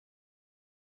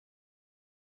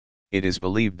 It is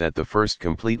believed that the first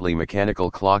completely mechanical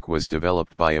clock was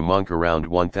developed by a monk around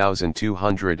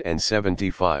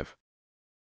 1275.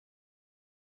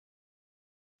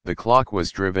 The clock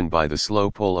was driven by the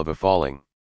slow pull of a falling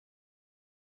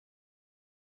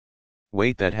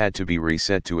weight that had to be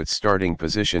reset to its starting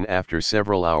position after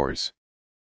several hours.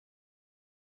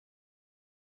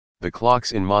 The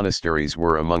clocks in monasteries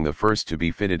were among the first to be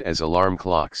fitted as alarm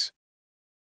clocks.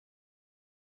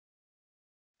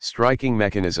 Striking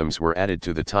mechanisms were added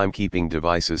to the timekeeping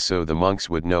devices so the monks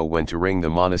would know when to ring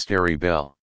the monastery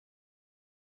bell.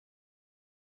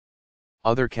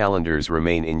 Other calendars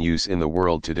remain in use in the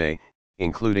world today,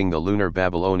 including the lunar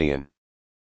Babylonian,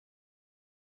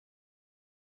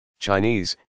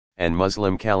 Chinese, and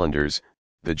Muslim calendars,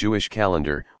 the Jewish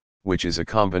calendar, which is a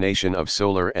combination of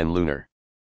solar and lunar,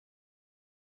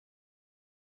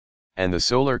 and the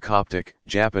solar Coptic,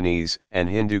 Japanese, and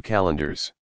Hindu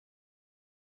calendars.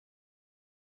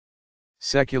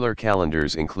 Secular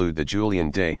calendars include the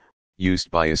Julian day, used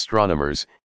by astronomers,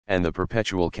 and the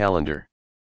perpetual calendar,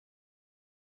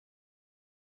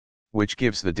 which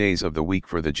gives the days of the week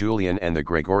for the Julian and the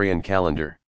Gregorian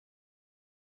calendar,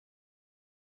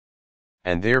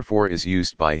 and therefore is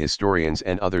used by historians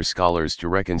and other scholars to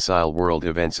reconcile world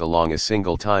events along a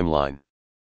single timeline.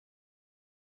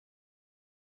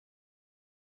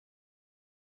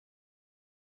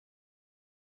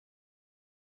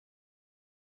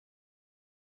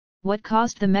 What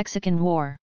caused the Mexican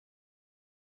War?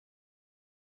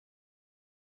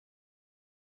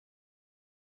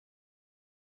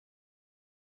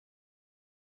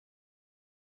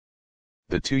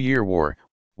 The 2-year war,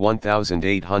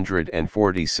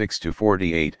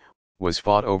 1846-48, was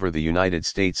fought over the United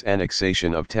States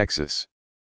annexation of Texas.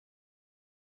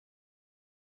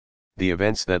 The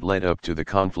events that led up to the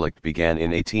conflict began in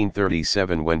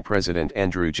 1837 when President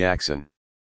Andrew Jackson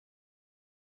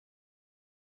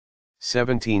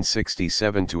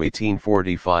 1767 to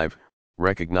 1845,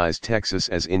 recognized Texas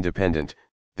as independent.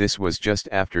 This was just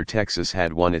after Texas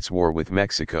had won its war with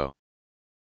Mexico.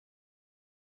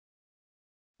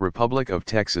 Republic of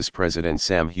Texas President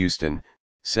Sam Houston,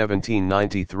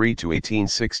 1793 to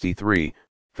 1863,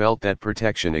 felt that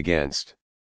protection against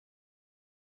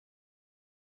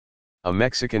a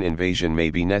Mexican invasion may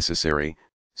be necessary,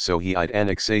 so he eyed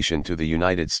annexation to the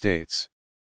United States.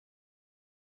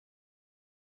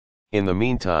 In the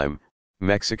meantime,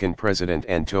 Mexican President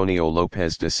Antonio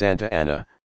López de Santa Anna,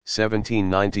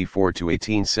 1794 to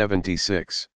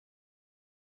 1876,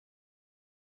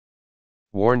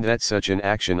 warned that such an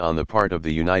action on the part of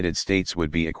the United States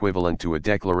would be equivalent to a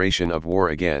declaration of war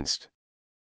against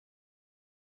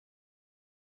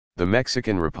the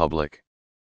Mexican Republic.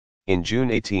 In June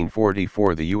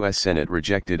 1844, the U.S. Senate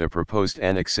rejected a proposed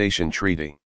annexation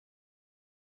treaty.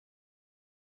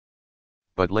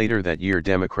 But later that year,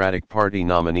 Democratic Party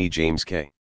nominee James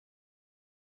K.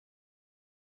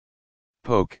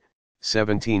 Polk,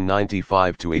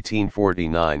 1795 to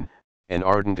 1849, an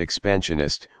ardent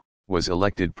expansionist, was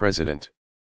elected president.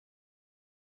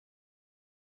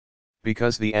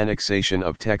 Because the annexation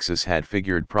of Texas had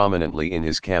figured prominently in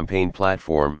his campaign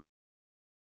platform,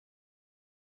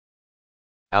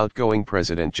 outgoing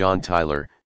President John Tyler,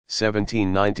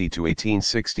 1790 to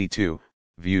 1862,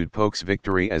 viewed Polk's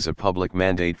victory as a public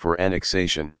mandate for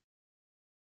annexation,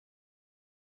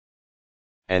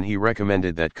 and he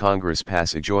recommended that Congress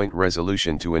pass a joint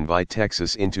resolution to invite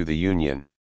Texas into the Union.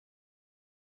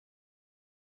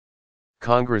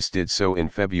 Congress did so in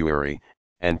February,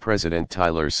 and President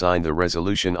Tyler signed the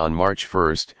resolution on March 1,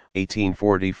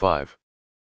 1845.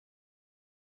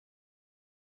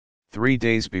 3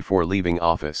 days before leaving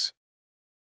office,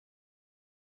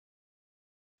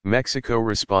 Mexico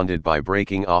responded by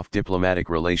breaking off diplomatic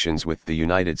relations with the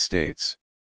United States.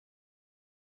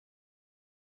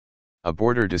 A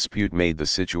border dispute made the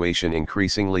situation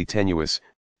increasingly tenuous.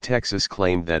 Texas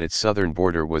claimed that its southern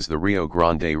border was the Rio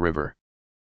Grande River,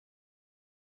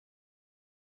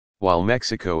 while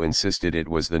Mexico insisted it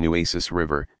was the Nueces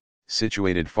River,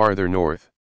 situated farther north.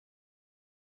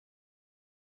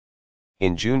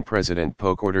 In June, President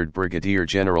Polk ordered Brigadier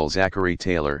General Zachary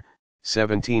Taylor,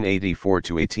 1784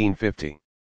 to 1850,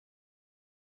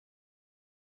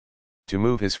 to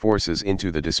move his forces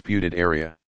into the disputed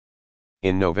area.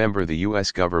 In November, the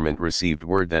U.S. government received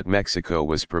word that Mexico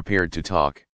was prepared to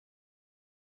talk.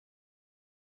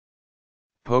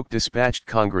 Polk dispatched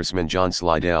Congressman John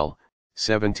Slidell,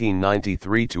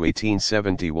 1793 to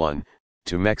 1871,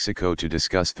 to Mexico to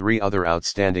discuss 3 other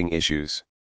outstanding issues: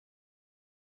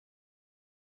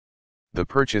 the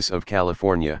purchase of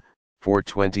California, for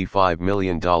 $25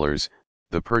 million,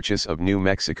 the purchase of New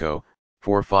Mexico,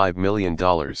 for $5 million,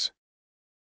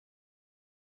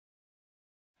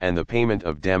 and the payment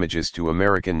of damages to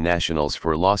American nationals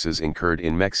for losses incurred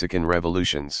in Mexican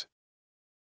revolutions.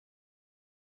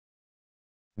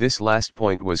 This last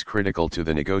point was critical to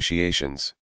the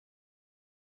negotiations,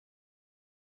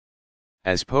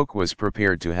 as Polk was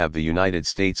prepared to have the United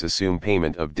States assume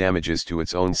payment of damages to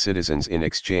its own citizens in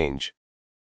exchange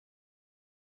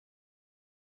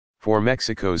for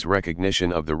Mexico's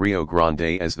recognition of the Rio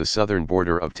Grande as the southern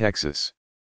border of Texas.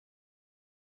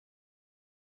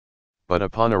 But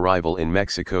upon arrival in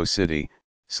Mexico City,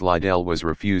 Slidell was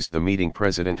refused the meeting.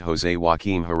 President José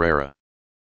Joaquim Herrera,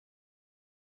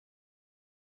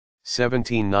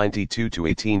 1792 to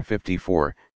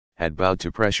 1854, had bowed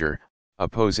to pressure,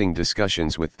 opposing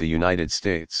discussions with the United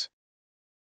States.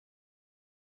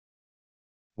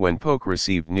 When Polk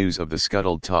received news of the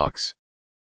scuttled talks,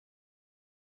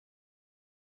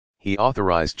 he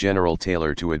authorized General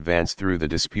Taylor to advance through the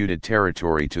disputed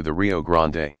territory to the Rio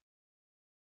Grande.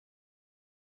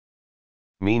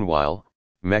 Meanwhile,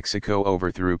 Mexico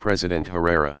overthrew President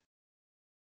Herrera,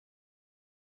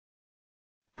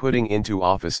 putting into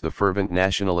office the fervent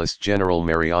nationalist General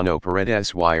Mariano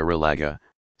Paredes y Arrillaga,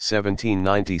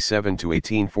 1797 to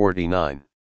 1849,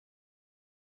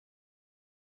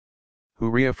 who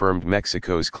reaffirmed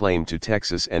Mexico's claim to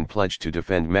Texas and pledged to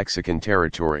defend Mexican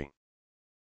territory.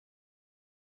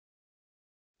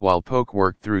 While Polk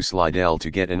worked through Slidell to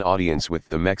get an audience with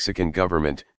the Mexican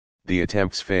government, the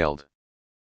attempts failed.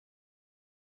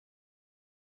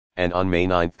 And on May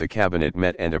 9 the cabinet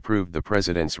met and approved the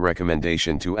president's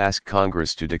recommendation to ask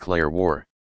Congress to declare war.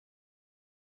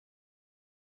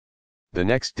 The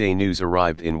next day news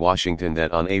arrived in Washington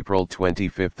that on April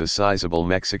 25 a sizable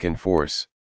Mexican force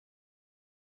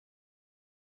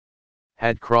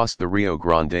had crossed the Rio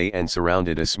Grande and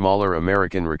surrounded a smaller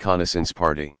American reconnaissance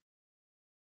party.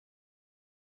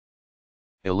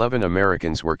 11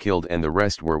 Americans were killed and the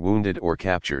rest were wounded or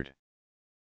captured.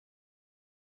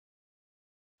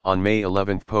 On May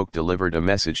 11, Polk delivered a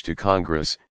message to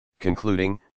Congress,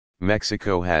 concluding,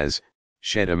 "Mexico has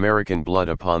shed American blood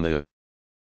upon the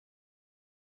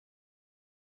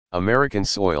American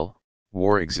soil.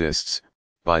 War exists,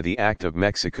 by the act of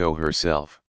Mexico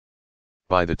herself."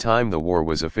 By the time the war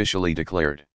was officially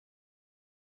declared.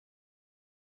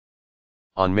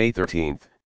 On May 13,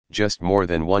 just more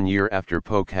than 1 year after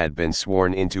Polk had been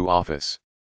sworn into office,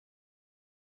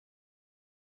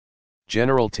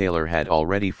 General Taylor had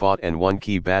already fought and won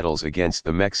key battles against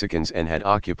the Mexicans and had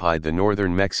occupied the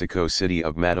northern Mexico city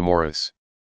of Matamoros.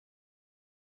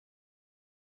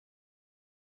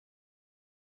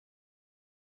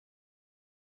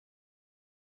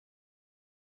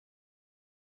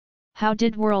 How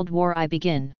did World War I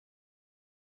begin?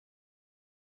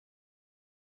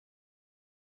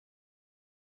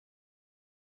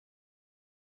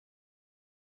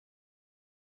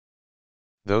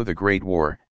 Though the Great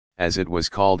War, as it was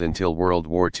called until World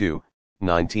War II,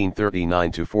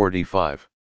 1939–45,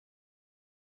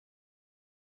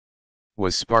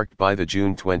 was sparked by the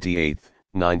June 28,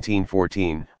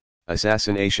 1914,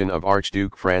 assassination of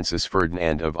Archduke Francis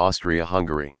Ferdinand of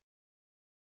Austria-Hungary.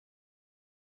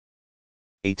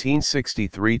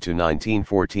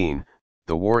 1863–1914,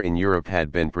 the war in Europe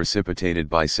had been precipitated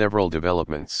by several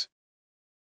developments.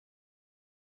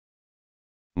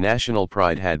 National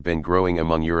pride had been growing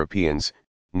among Europeans,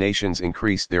 nations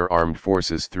increased their armed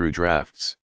forces through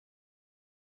drafts.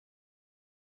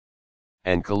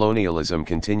 And colonialism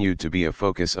continued to be a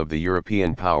focus of the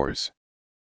European powers,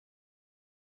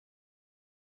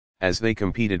 as they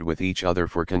competed with each other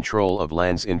for control of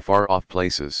lands in far-off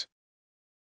places.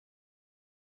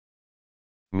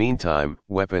 Meantime,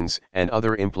 weapons and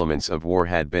other implements of war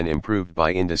had been improved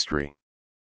by industry,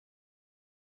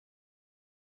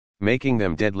 making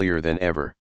them deadlier than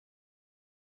ever.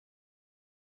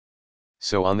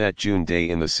 So on that June day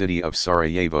in the city of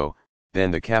Sarajevo,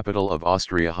 then the capital of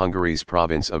Austria-Hungary's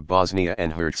province of Bosnia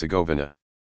and Herzegovina,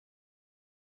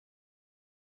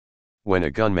 when a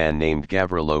gunman named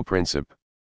Gavrilo Princip,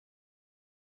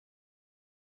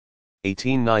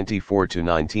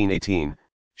 1894–1918,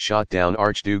 shot down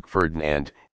Archduke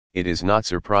Ferdinand, it is not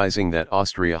surprising that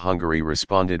Austria-Hungary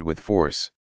responded with force.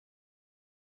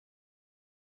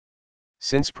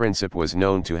 Since Princip was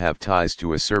known to have ties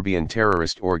to a Serbian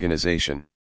terrorist organization,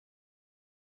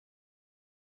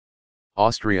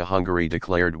 Austria-Hungary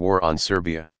declared war on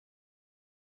Serbia.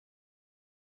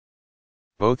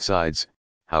 Both sides,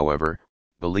 however,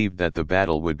 believed that the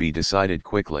battle would be decided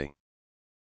quickly.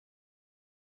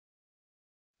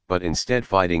 But instead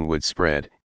fighting would spread,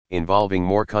 involving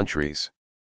more countries.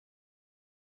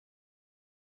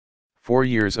 4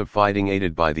 years of fighting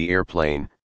aided by the airplane,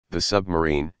 the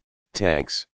submarine,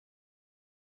 tanks,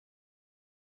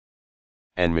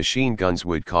 and machine guns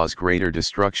would cause greater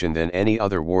destruction than any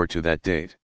other war to that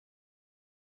date.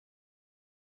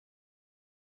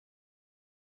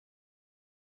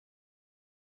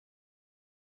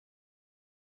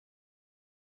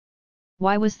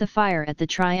 Why was the fire at the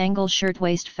Triangle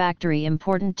Shirtwaist Factory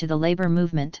important to the labor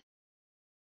movement?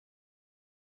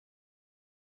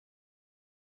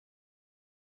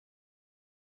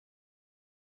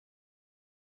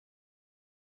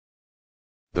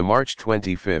 The March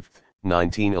 25,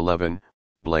 1911,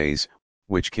 blaze,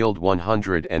 which killed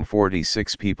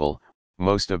 146 people,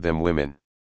 most of them women,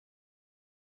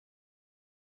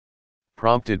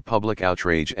 prompted public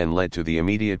outrage and led to the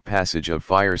immediate passage of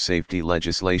fire safety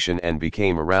legislation and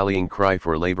became a rallying cry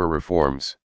for labor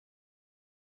reforms.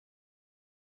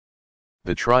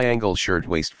 The Triangle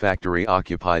Shirtwaist Factory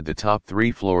occupied the top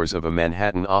 3 floors of a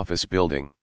Manhattan office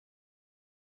building.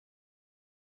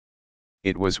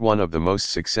 It was one of the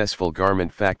most successful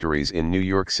garment factories in New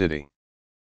York City,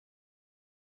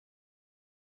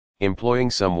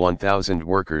 employing some 1,000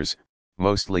 workers,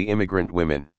 mostly immigrant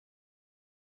women.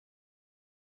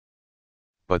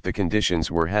 But the conditions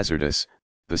were hazardous,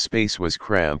 the space was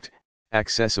cramped,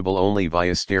 accessible only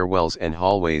via stairwells and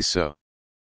hallways so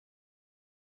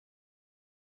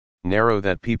narrow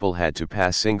that people had to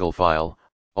pass single file,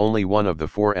 only one of the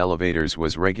 4 elevators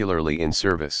was regularly in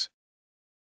service.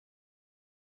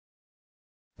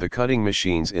 The cutting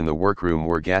machines in the workroom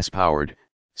were gas-powered,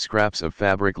 scraps of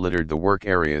fabric littered the work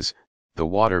areas, the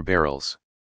water barrels,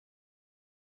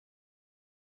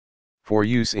 for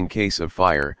use in case of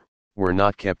fire, were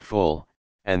not kept full,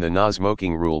 and the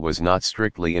no-smoking rule was not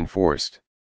strictly enforced.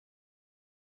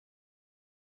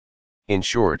 In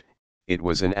short, it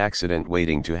was an accident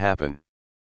waiting to happen.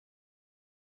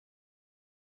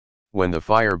 When the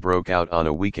fire broke out on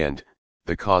a weekend,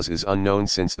 the cause is unknown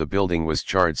since the building was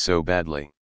charred so badly.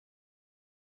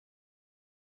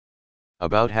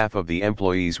 About half of the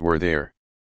employees were there.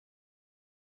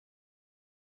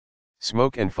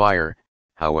 Smoke and fire,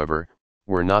 however,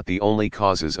 were not the only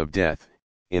causes of death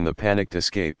in the panicked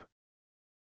escape.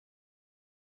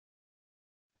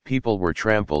 People were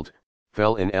trampled,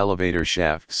 fell in elevator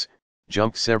shafts,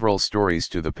 jumped several stories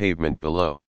to the pavement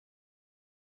below,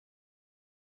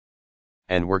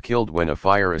 and were killed when a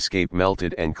fire escape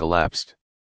melted and collapsed.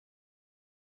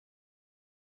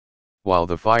 While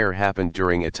the fire happened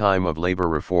during a time of labor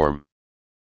reform,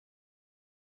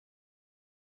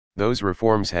 those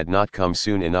reforms had not come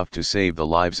soon enough to save the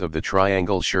lives of the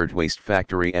Triangle Shirtwaist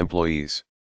Factory employees,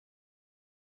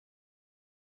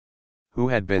 who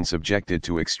had been subjected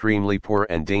to extremely poor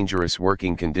and dangerous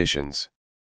working conditions.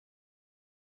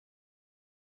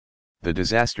 The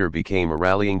disaster became a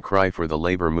rallying cry for the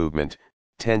labor movement.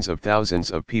 Tens of thousands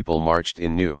of people marched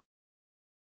in New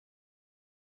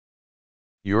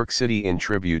York City in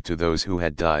tribute to those who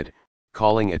had died,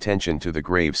 calling attention to the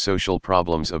grave social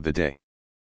problems of the day.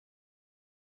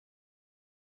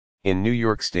 In New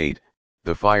York State,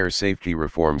 the fire safety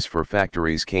reforms for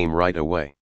factories came right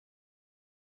away.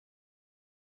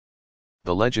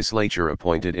 The legislature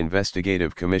appointed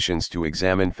investigative commissions to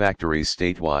examine factories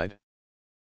statewide,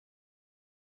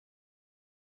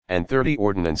 and 30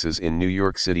 ordinances in New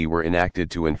York City were enacted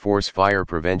to enforce fire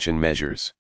prevention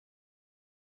measures.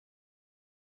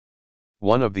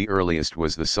 One of the earliest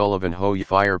was the Sullivan-Hoye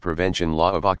Fire Prevention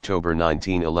Law of October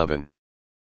 1911,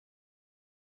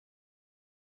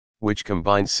 which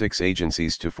combined 6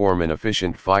 agencies to form an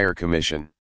efficient fire commission.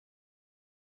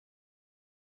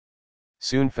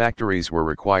 Soon factories were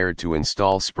required to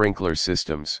install sprinkler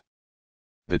systems.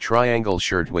 The Triangle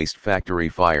Shirtwaist Factory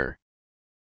fire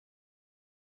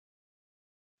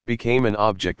became an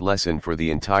object lesson for the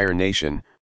entire nation,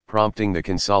 prompting the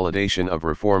consolidation of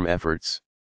reform efforts.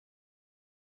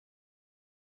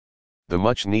 The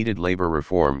much-needed labor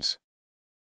reforms,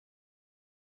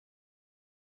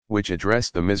 which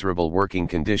addressed the miserable working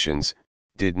conditions,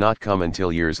 did not come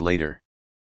until years later.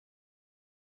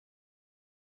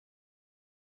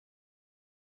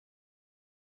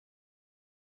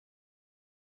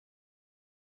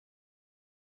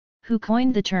 Who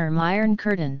coined the term Iron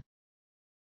Curtain?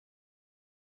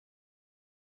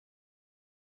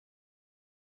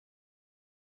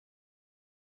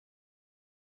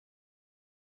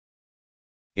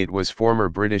 It was former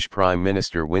British Prime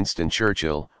Minister Winston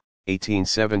Churchill,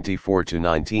 1874 to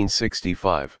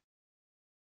 1965.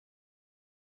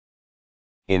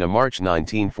 In a March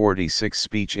 1946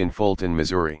 speech in Fulton,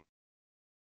 Missouri,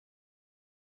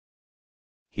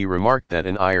 he remarked that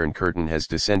an iron curtain has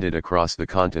descended across the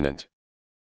continent.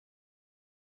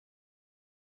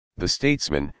 The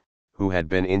statesman, who had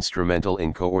been instrumental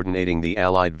in coordinating the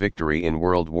Allied victory in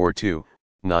World War II,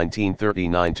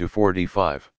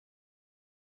 1939-45,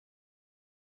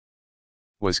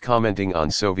 was commenting on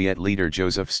Soviet leader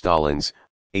Joseph Stalin's,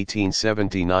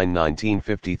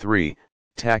 1879-1953,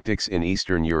 tactics in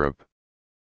Eastern Europe,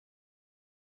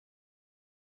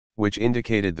 which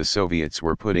indicated the Soviets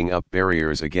were putting up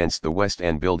barriers against the West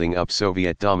and building up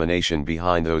Soviet domination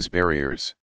behind those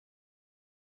barriers.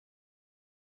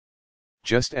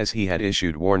 Just as he had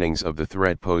issued warnings of the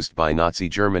threat posed by Nazi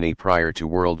Germany prior to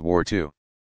World War II.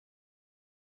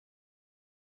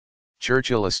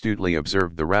 Churchill astutely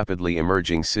observed the rapidly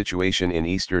emerging situation in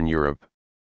Eastern Europe.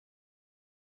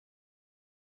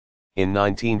 In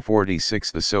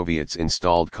 1946 the Soviets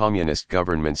installed communist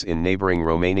governments in neighboring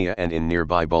Romania and in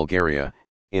nearby Bulgaria.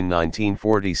 In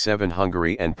 1947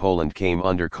 Hungary and Poland came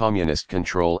under communist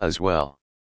control as well.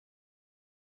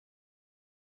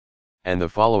 And the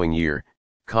following year,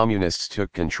 communists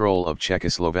took control of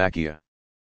Czechoslovakia.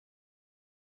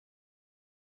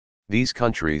 These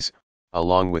countries,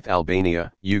 along with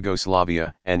Albania,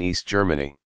 Yugoslavia, and East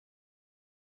Germany,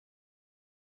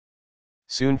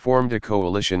 soon formed a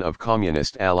coalition of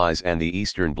communist allies and the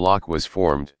Eastern Bloc was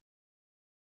formed.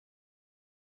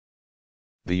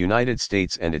 The United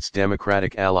States and its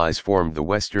democratic allies formed the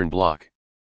Western Bloc.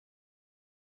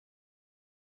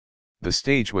 The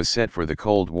stage was set for the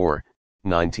Cold War,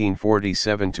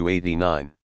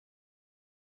 1947-89.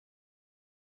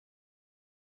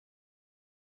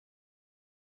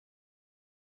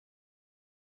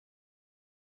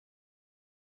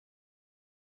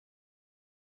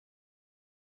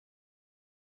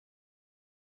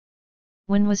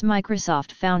 When was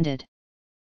Microsoft founded?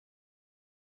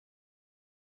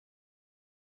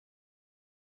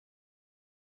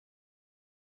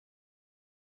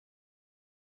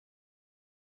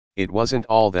 It wasn't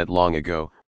all that long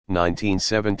ago,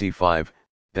 1975,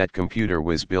 That computer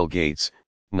whiz Bill Gates,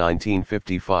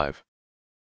 1955.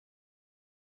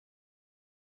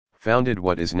 Founded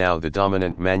what is now the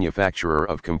dominant manufacturer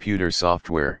of computer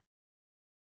software.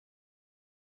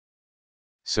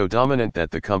 So dominant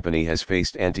that the company has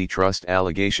faced antitrust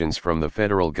allegations from the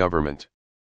federal government.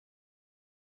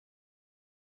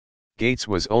 Gates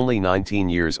was only 19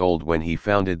 years old when he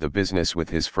founded the business with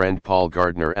his friend Paul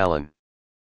Gardner Allen.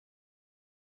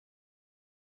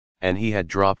 And he had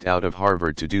dropped out of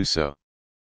Harvard to do so.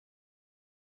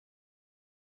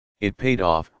 It paid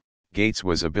off. Gates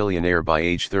was a billionaire by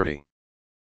age 30.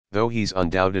 Though he's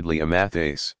undoubtedly a math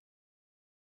ace.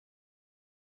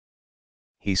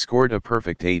 He scored a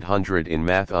perfect 800 in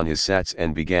math on his SATs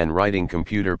and began writing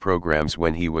computer programs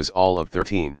when he was all of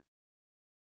 13.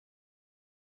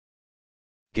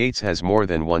 Gates has more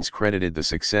than once credited the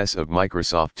success of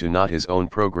Microsoft to not his own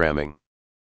programming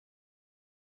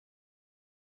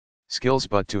skills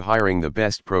but to hiring the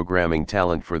best programming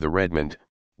talent for the Redmond,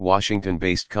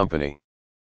 Washington-based company.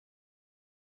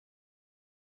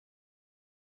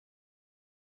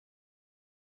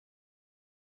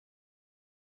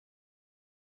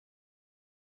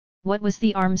 What was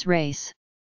the arms race?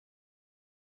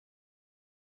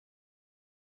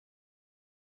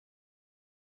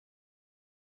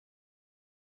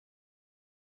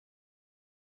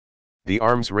 The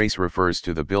arms race refers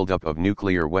to the buildup of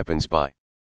nuclear weapons by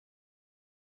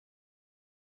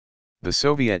the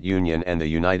Soviet Union and the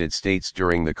United States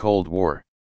during the Cold War.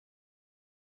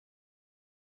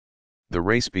 The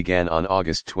race began on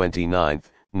August 29,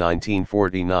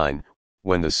 1949,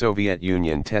 when the Soviet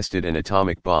Union tested an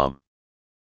atomic bomb.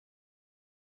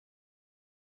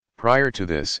 Prior to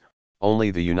this,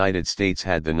 only the United States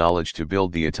had the knowledge to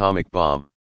build the atomic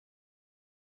bomb.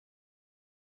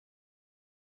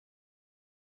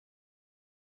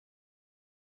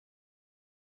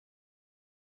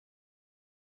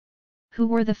 Who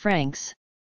were the Franks?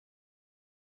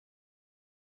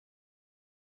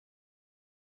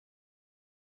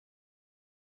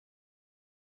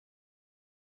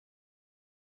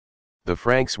 The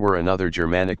Franks were another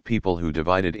Germanic people who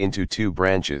divided into two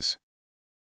branches.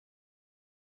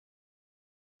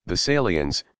 The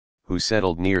Salians, who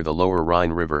settled near the lower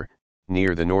Rhine River,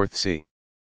 near the North Sea.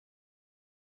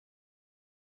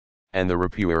 And the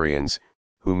Ripuarians,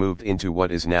 who moved into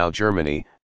what is now Germany,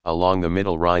 along the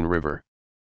middle Rhine River.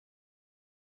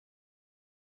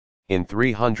 In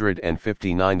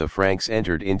 359 the Franks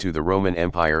entered into the Roman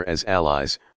Empire as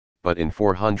allies, but in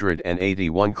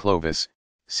 481 Clovis,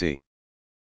 c.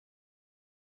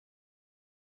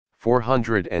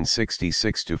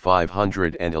 466 to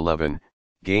 511,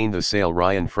 gained the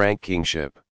Salian Frank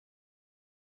kingship.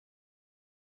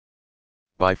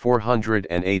 By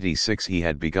 486 he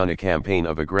had begun a campaign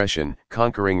of aggression,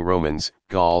 conquering Romans,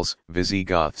 Gauls,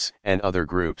 Visigoths, and other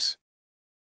groups.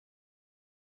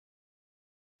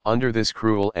 Under this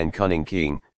cruel and cunning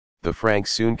king, the Franks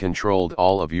soon controlled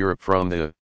all of Europe from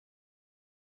the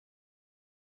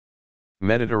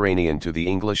Mediterranean to the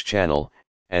English Channel,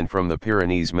 and from the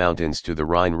Pyrenees Mountains to the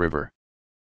Rhine River.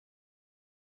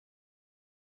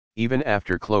 Even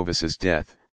after Clovis's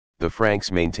death, the Franks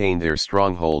maintained their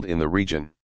stronghold in the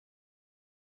region.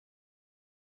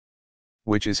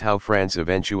 Which is how France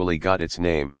eventually got its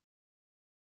name.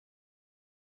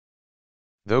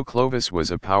 Though Clovis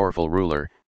was a powerful ruler,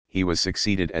 he was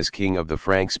succeeded as king of the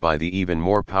Franks by the even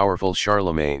more powerful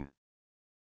Charlemagne.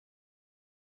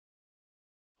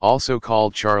 Also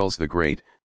called Charles the Great,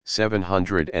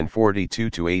 742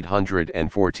 to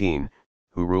 814,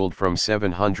 who ruled from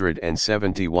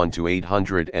 771 to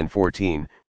 814,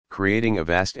 creating a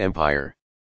vast empire.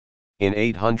 In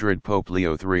 800 Pope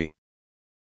Leo III,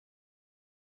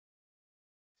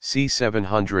 c.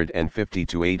 750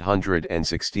 to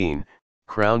 816,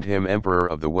 crowned him Emperor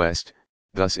of the West,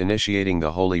 thus initiating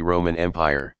the Holy Roman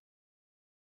Empire.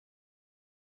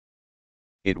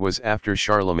 It was after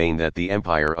Charlemagne that the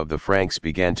empire of the Franks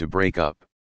began to break up,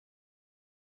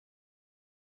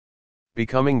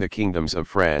 becoming the kingdoms of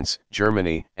France,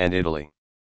 Germany, and Italy.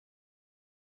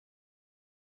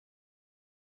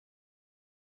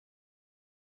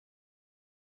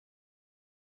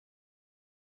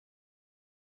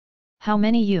 How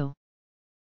many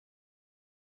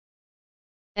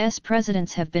U.S.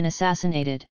 presidents have been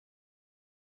assassinated?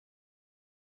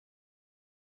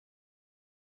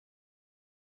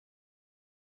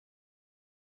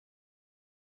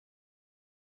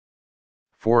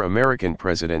 Four American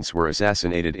presidents were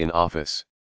assassinated in office.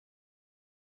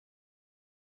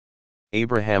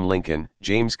 Abraham Lincoln,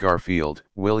 James Garfield,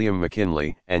 William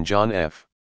McKinley, and John F.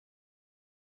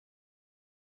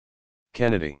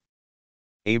 Kennedy.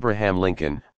 Abraham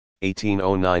Lincoln,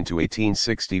 1809 to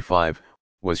 1865,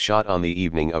 was shot on the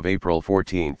evening of April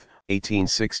 14,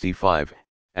 1865,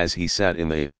 as he sat in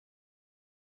the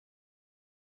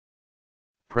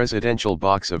presidential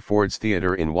box of Ford's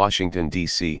Theater in Washington,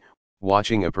 D.C.,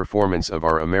 watching a performance of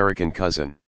Our American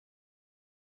Cousin.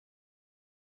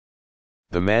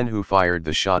 The man who fired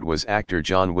the shot was actor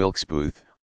John Wilkes Booth,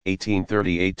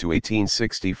 1838 to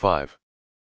 1865.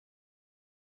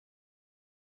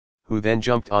 Who then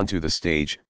jumped onto the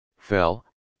stage, fell,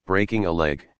 breaking a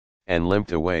leg, and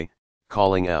limped away,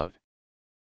 calling out,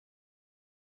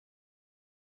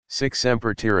 "Sic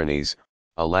semper tyrannis,"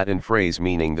 a Latin phrase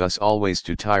meaning thus always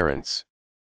to tyrants.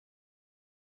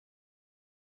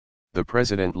 The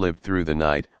president lived through the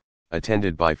night,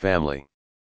 attended by family.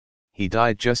 He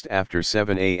died just after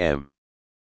 7 a.m.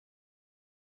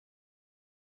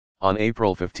 On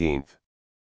April 15.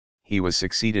 He was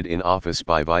succeeded in office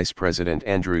by Vice President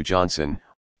Andrew Johnson,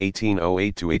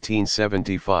 1808 to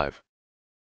 1875.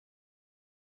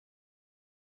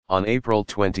 On April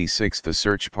 26 the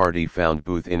search party found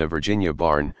Booth in a Virginia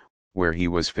barn, where he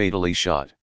was fatally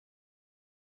shot.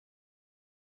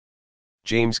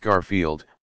 James Garfield,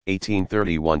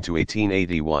 1831 to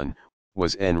 1881,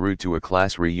 was en route to a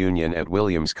class reunion at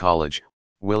Williams College,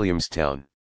 Williamstown,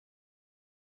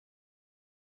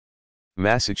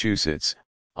 Massachusetts,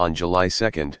 on July 2,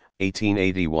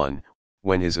 1881,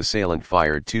 when his assailant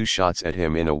fired 2 shots at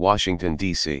him in a Washington,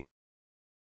 D.C.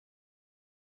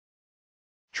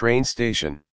 train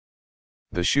station.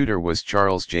 The shooter was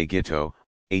Charles J. Guiteau,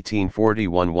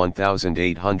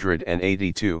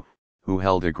 1841-1882, who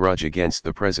held a grudge against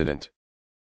the president.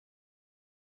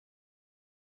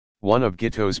 One of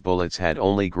Guiteau's bullets had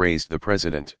only grazed the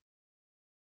president.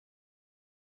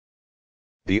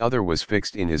 The other was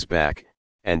fixed in his back,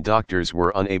 and doctors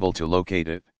were unable to locate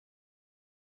it.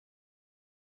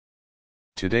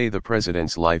 Today the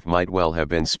president's life might well have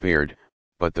been spared,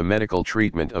 but the medical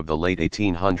treatment of the late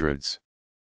 1800s,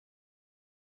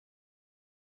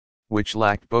 which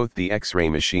lacked both the X-ray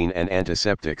machine and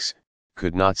antiseptics,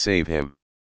 could not save him.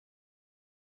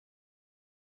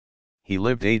 He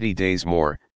lived 80 days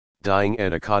more, dying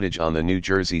at a cottage on the New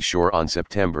Jersey shore on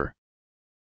September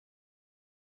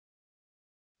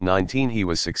 19. He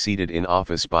was succeeded in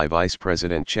office by Vice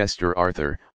President Chester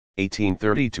Arthur,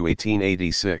 1830 to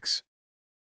 1886.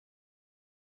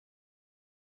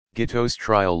 Guiteau's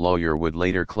trial lawyer would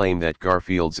later claim that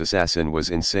Garfield's assassin was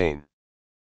insane.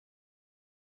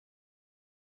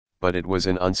 But it was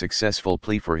an unsuccessful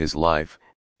plea for his life.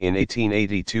 In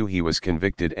 1882 he was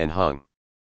convicted and hung.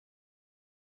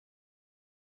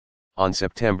 On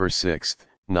September 6,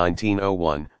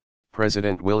 1901,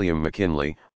 President William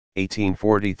McKinley,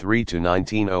 1843 to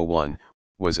 1901,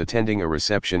 was attending a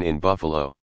reception in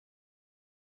Buffalo,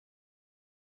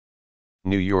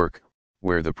 New York,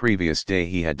 where the previous day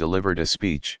he had delivered a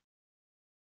speech.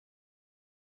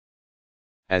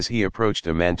 As he approached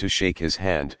a man to shake his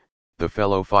hand, the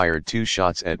fellow fired 2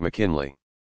 shots at McKinley.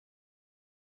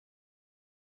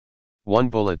 One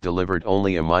bullet delivered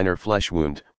only a minor flesh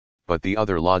wound, but the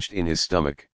other lodged in his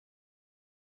stomach.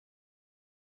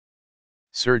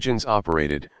 Surgeons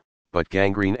operated, but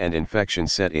gangrene and infection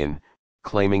set in,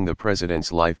 claiming the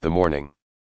president's life the morning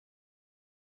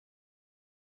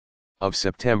of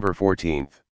September 14.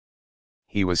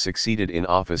 He was succeeded in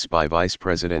office by Vice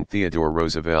President Theodore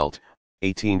Roosevelt,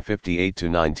 1858 to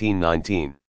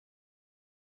 1919.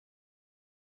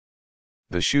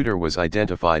 The shooter was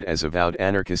identified as avowed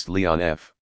anarchist Leon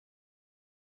F.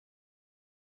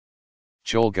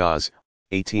 Cholgaz,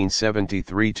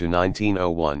 1873 to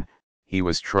 1901, he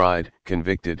was tried,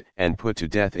 convicted, and put to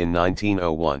death in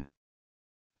 1901.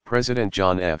 President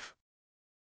John F.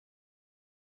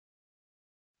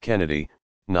 Kennedy,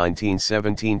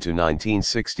 1917 to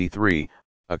 1963,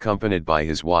 accompanied by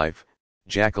his wife,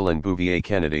 Jacqueline Bouvier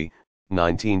Kennedy,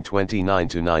 1929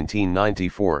 to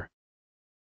 1994.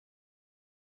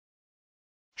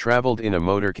 Traveled in a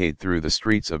motorcade through the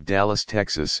streets of Dallas,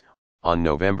 Texas, on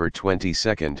November 22,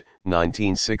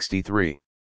 1963.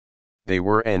 They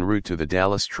were en route to the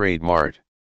Dallas Trade Mart,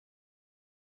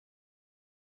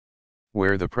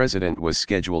 where the president was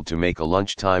scheduled to make a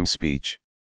lunchtime speech.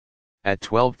 At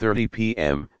 12:30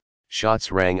 p.m.,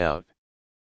 shots rang out.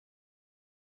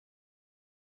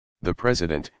 The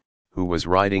president, who was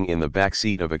riding in the back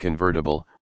seat of a convertible,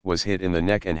 was hit in the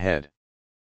neck and head.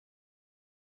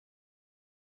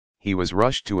 He was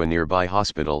rushed to a nearby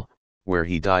hospital, where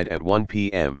he died at 1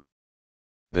 p.m.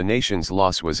 The nation's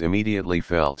loss was immediately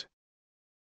felt,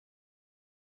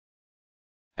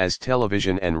 as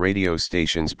television and radio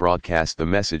stations broadcast the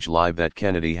message live that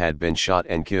Kennedy had been shot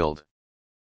and killed.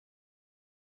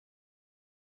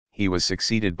 He was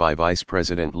succeeded by Vice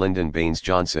President Lyndon Baines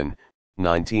Johnson,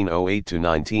 1908 to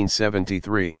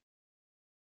 1973.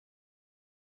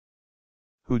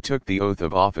 Who took the oath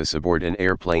of office aboard an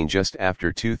airplane just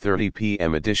after 2:30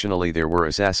 p.m. Additionally, there were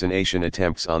assassination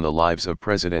attempts on the lives of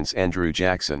Presidents Andrew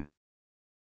Jackson,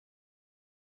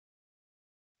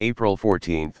 April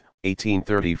 14,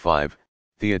 1835,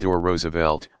 Theodore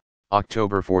Roosevelt,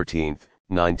 October 14,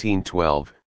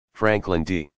 1912, Franklin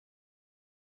D.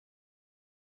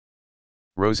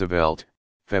 Roosevelt,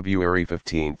 February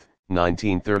 15,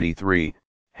 1933,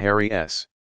 Harry S.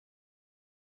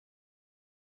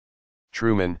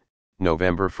 Truman,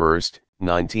 November 1,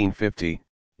 1950,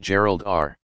 Gerald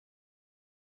R.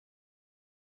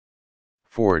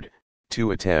 Ford,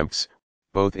 2 attempts,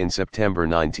 both in September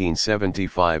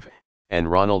 1975,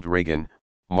 and Ronald Reagan,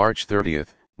 March 30,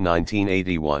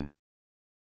 1981.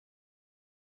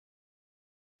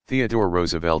 Theodore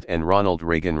Roosevelt and Ronald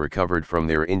Reagan recovered from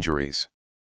their injuries.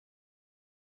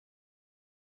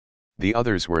 The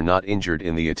others were not injured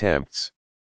in the attempts.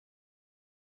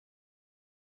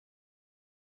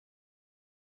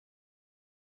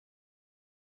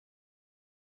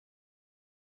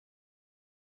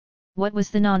 What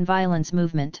was the nonviolence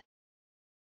movement?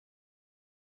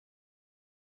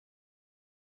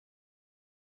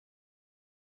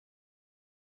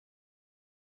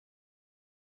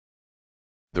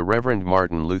 The Reverend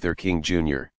Martin Luther King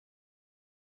Jr.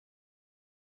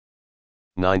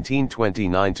 1929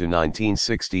 to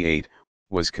 1968,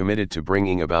 was committed to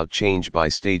bringing about change by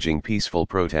staging peaceful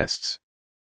protests.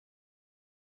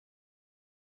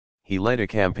 He led a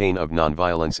campaign of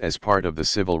nonviolence as part of the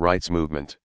civil rights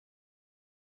movement.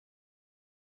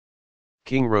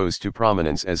 King rose to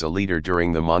prominence as a leader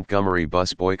during the Montgomery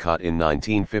bus boycott in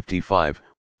 1955,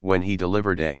 when he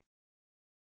delivered a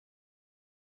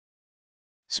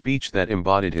speech that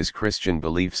embodied his Christian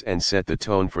beliefs and set the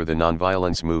tone for the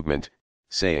nonviolence movement,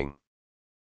 saying,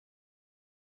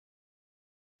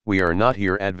 "We are not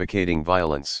here advocating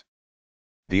violence.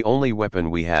 The only weapon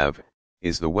we have,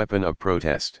 is the weapon of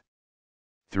protest."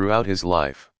 Throughout his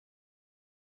life,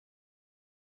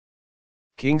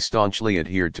 King staunchly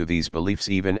adhered to these beliefs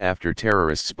even after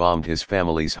terrorists bombed his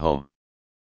family's home.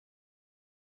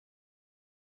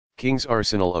 King's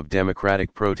arsenal of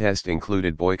democratic protest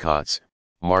included boycotts,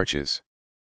 marches.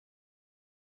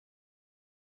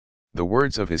 The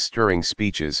words of his stirring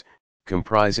speeches,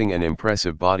 comprising an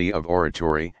impressive body of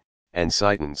oratory, and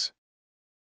sit-ins.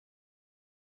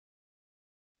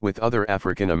 With other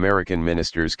African American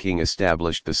ministers, King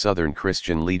established the Southern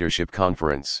Christian Leadership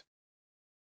Conference.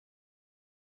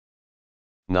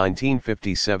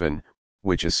 1957,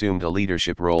 which assumed a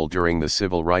leadership role during the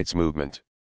civil rights movement.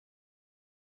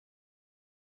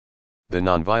 The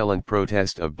nonviolent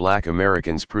protest of Black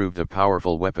Americans proved a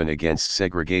powerful weapon against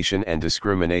segregation and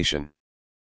discrimination.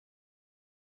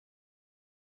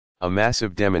 A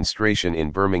massive demonstration in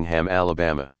Birmingham,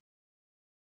 Alabama,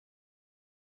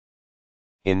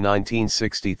 in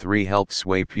 1963 helped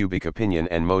sway public opinion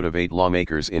and motivate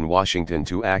lawmakers in Washington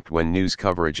to act when news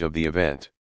coverage of the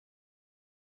event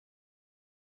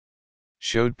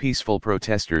showed peaceful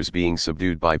protesters being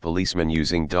subdued by policemen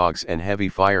using dogs and heavy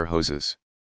fire hoses.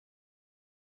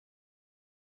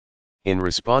 In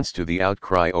response to the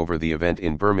outcry over the event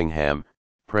in Birmingham,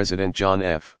 President John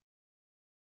F.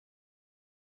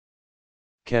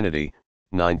 Kennedy,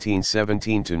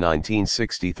 1917 to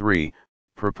 1963,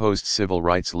 proposed civil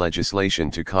rights legislation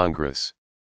to Congress.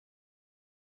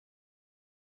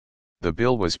 The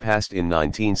bill was passed in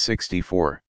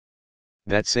 1964.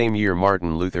 That same year,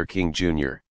 Martin Luther King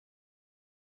Jr.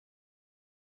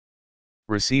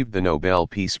 received the Nobel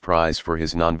Peace Prize for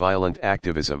his nonviolent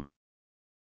activism.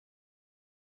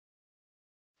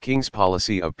 King's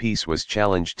policy of peace was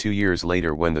challenged 2 years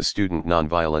later when the Student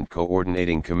Nonviolent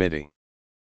Coordinating Committee,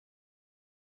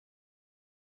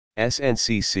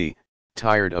 SNCC,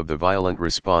 tired of the violent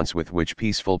response with which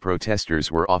peaceful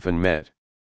protesters were often met,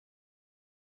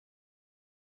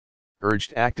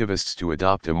 urged activists to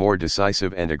adopt a more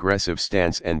decisive and aggressive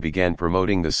stance and began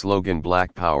promoting the slogan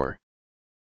Black Power.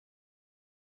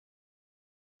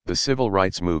 The civil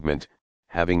rights movement,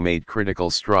 having made critical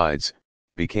strides,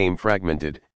 became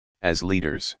fragmented, as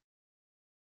leaders,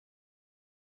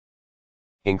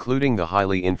 including the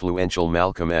highly influential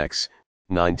Malcolm X,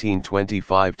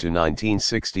 1925 to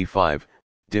 1965,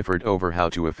 differed over how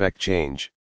to effect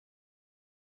change.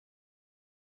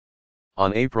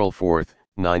 On April 4,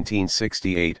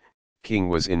 1968, King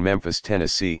was in Memphis,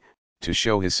 Tennessee, to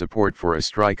show his support for a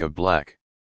strike of black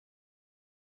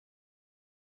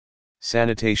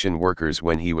sanitation workers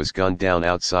when he was gunned down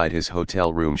outside his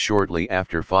hotel room shortly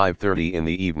after 5:30 in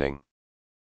the evening.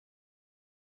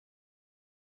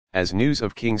 As news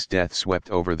of King's death swept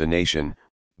over the nation,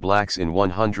 blacks in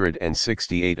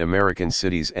 168 American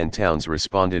cities and towns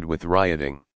responded with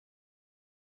rioting,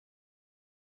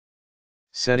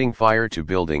 setting fire to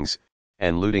buildings,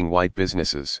 and looting white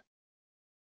businesses.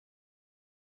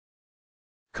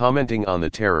 Commenting on the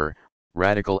terror,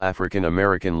 radical African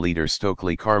American leader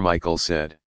Stokely Carmichael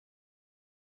said,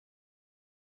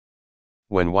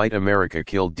 "When white America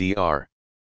killed Dr.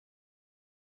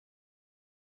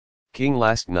 King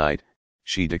last night,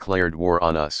 she declared war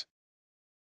on us."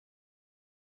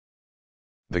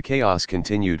 The chaos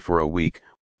continued for a week.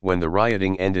 When the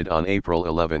rioting ended on April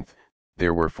 11,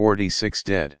 there were 46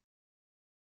 dead.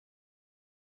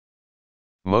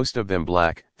 Most of them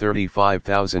black,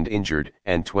 35,000 injured,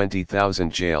 and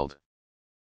 20,000 jailed.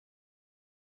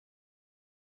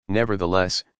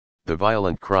 Nevertheless, the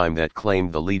violent crime that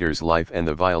claimed the leader's life and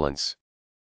the violence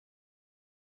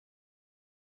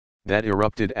that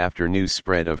erupted after news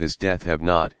spread of his death have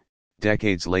not,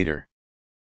 decades later,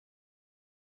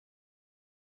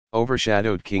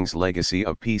 overshadowed King's legacy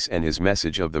of peace and his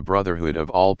message of the brotherhood of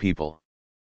all people.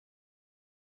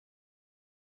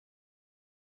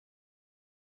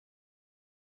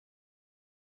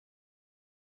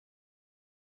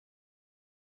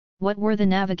 What were the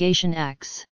Navigation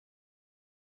Acts?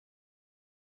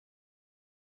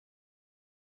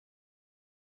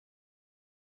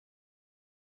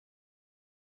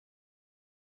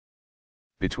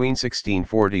 Between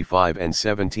 1645 and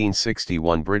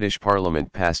 1761, British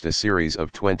Parliament passed a series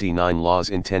of 29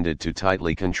 laws intended to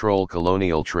tightly control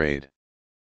colonial trade,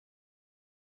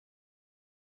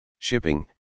 shipping,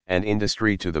 and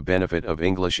industry to the benefit of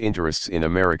English interests in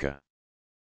America.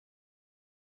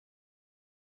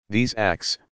 These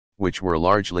acts, which were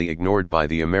largely ignored by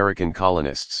the American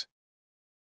colonists,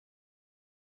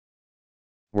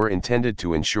 were intended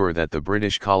to ensure that the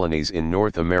British colonies in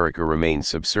North America remained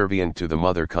subservient to the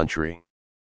mother country.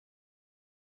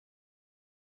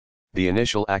 The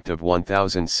initial Act of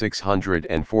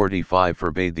 1645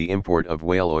 forbade the import of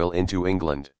whale oil into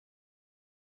England,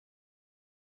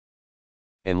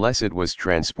 unless it was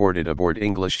transported aboard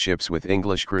English ships with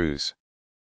English crews.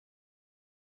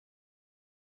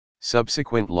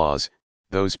 Subsequent laws,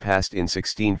 those passed in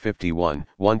 1651,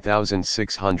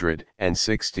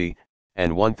 1660,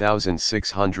 and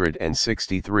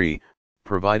 1663,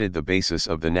 provided the basis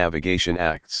of the Navigation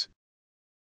Acts.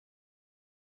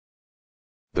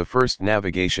 The first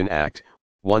Navigation Act,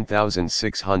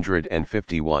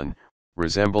 1651,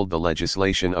 resembled the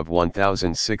legislation of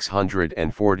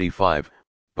 1645,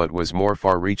 but was more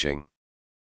far-reaching.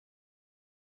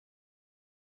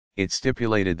 It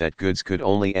stipulated that goods could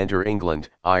only enter England,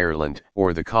 Ireland,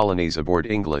 or the colonies aboard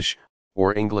English,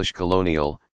 or English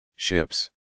colonial,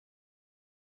 ships.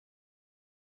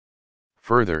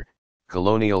 Further,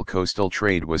 colonial coastal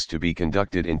trade was to be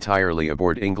conducted entirely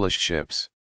aboard English ships.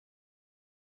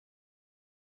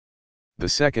 The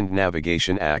Second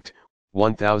Navigation Act,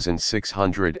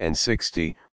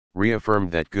 1660,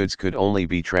 reaffirmed that goods could only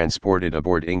be transported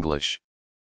aboard English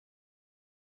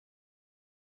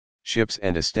ships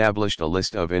and established a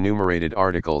list of enumerated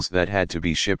articles that had to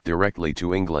be shipped directly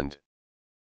to England.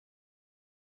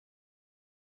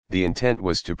 The intent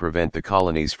was to prevent the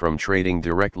colonies from trading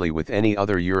directly with any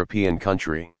other European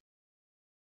country.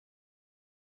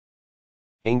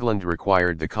 England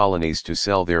required the colonies to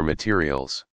sell their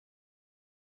materials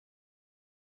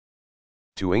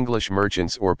to English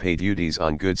merchants or pay duties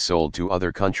on goods sold to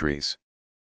other countries.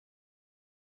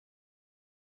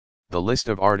 The list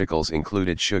of articles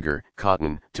included sugar,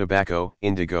 cotton, tobacco,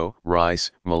 indigo,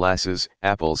 rice, molasses,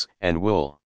 apples, and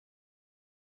wool.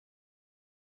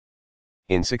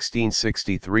 In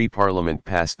 1663, Parliament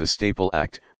passed the Staple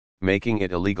Act, making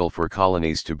it illegal for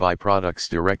colonies to buy products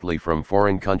directly from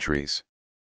foreign countries.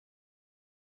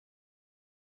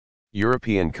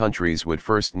 European countries would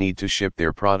first need to ship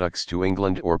their products to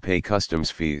England or pay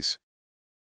customs fees.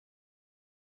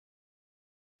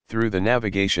 Through the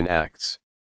Navigation Acts,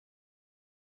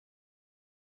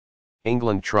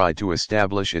 England tried to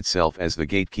establish itself as the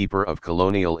gatekeeper of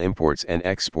colonial imports and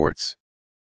exports.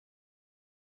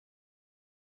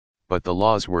 But the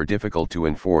laws were difficult to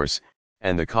enforce,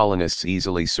 and the colonists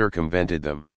easily circumvented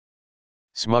them.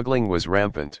 Smuggling was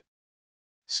rampant.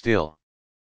 Still,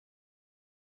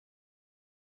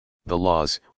 the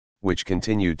laws, which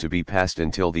continued to be passed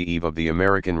until the eve of the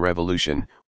American Revolution,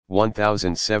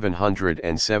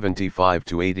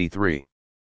 1775–83,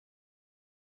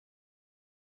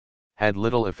 had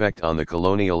little effect on the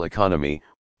colonial economy,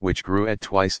 which grew at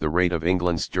twice the rate of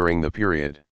England's during the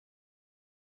period.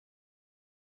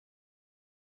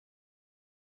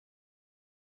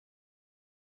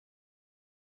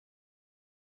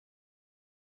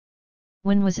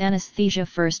 When was anesthesia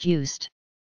first used?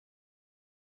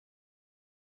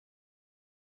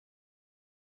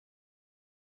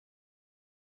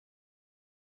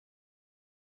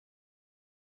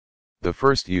 The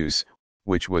first use,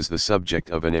 which was the subject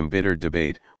of an embittered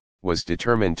debate, was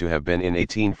determined to have been in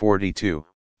 1842,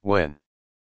 when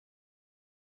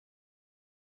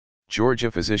Georgia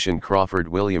physician Crawford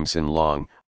Williamson Long,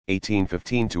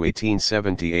 1815 to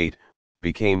 1878,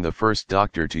 became the first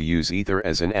doctor to use ether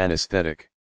as an anesthetic.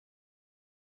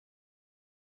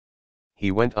 He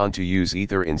went on to use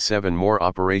ether in 7 more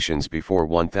operations before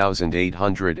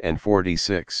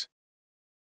 1846.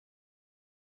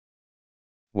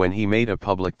 When he made a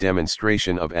public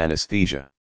demonstration of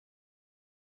anesthesia.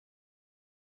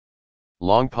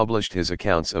 Long published his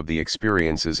accounts of the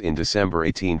experiences in December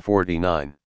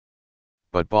 1849.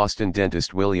 But Boston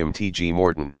dentist William T. G.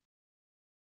 Morton,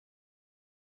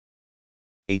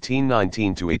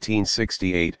 1819 to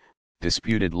 1868,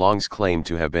 disputed Long's claim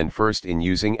to have been first in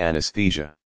using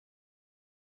anesthesia.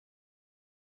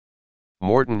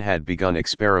 Morton had begun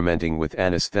experimenting with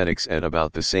anesthetics at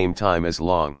about the same time as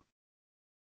Long.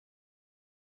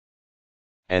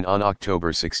 And on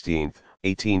October 16,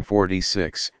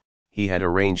 1846, he had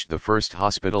arranged the first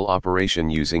hospital operation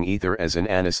using ether as an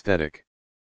anesthetic.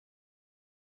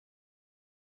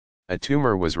 A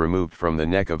tumor was removed from the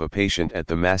neck of a patient at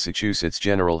the Massachusetts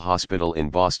General Hospital in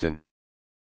Boston.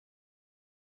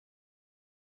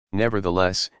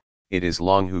 Nevertheless, it is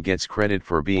Long who gets credit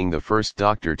for being the first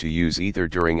doctor to use ether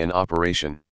during an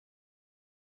operation.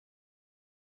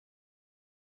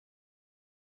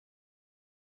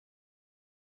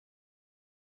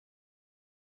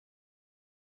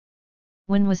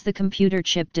 When was the computer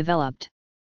chip developed?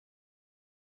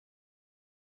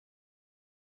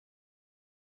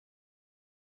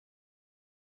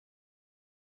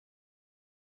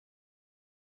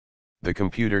 The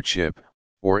computer chip,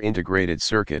 or integrated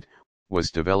circuit, was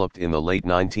developed in the late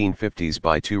 1950s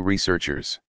by 2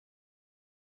 researchers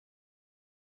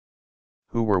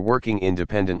who were working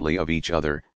independently of each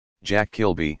other: Jack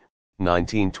Kilby,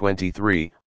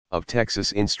 1923, of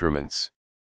Texas Instruments,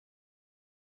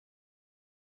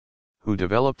 who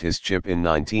developed his chip in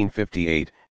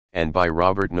 1958, and by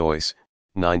Robert Noyce,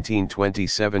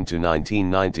 1927 to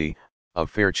 1990,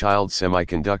 of Fairchild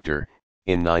Semiconductor,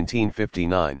 in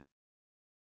 1959.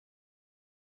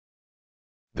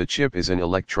 The chip is an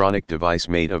electronic device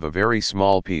made of a very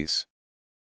small piece,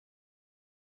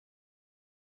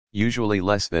 usually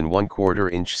less than 1/4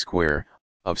 inch square,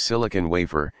 of silicon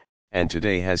wafer, and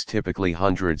today has typically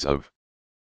hundreds of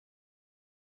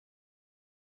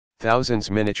thousands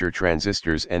miniature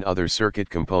transistors and other circuit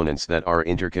components that are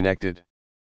interconnected.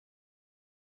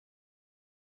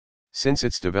 Since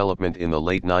its development in the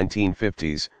late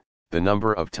 1950s, the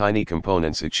number of tiny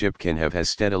components a chip can have has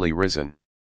steadily risen,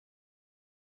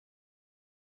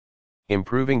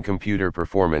 improving computer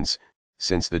performance,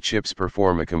 since the chips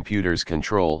perform a computer's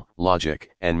control,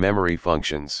 logic, and memory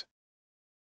functions.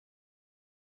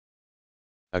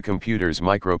 A computer's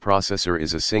microprocessor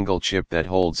is a single chip that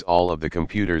holds all of the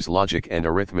computer's logic and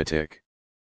arithmetic.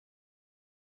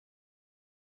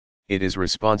 It is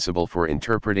responsible for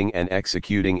interpreting and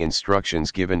executing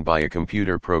instructions given by a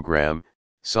computer program,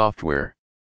 software.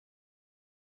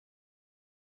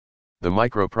 The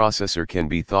microprocessor can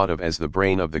be thought of as the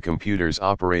brain of the computer's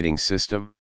operating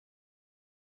system.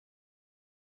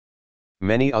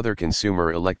 Many other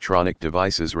consumer electronic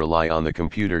devices rely on the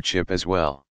computer chip as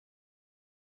well,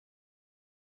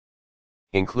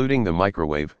 including the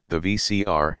microwave, the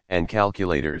VCR, and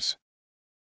calculators.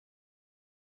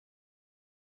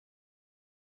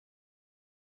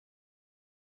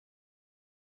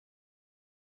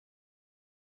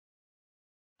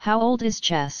 How old is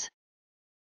chess?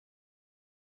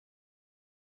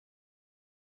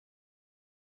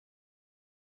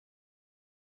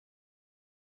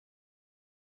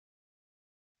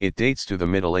 It dates to the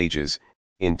Middle Ages.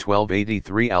 In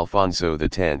 1283 Alfonso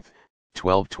X,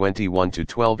 1221 to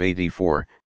 1284,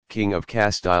 King of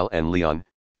Castile and Leon,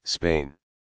 Spain,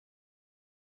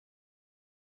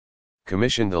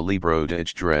 commissioned the Libro de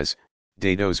Ajedrez,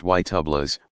 Dados y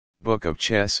Tablas, Book of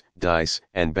Chess, Dice,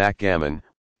 and Backgammon,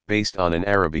 based on an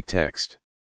Arabic text.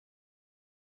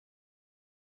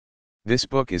 This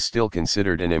book is still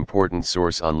considered an important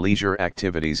source on leisure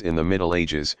activities in the Middle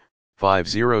Ages.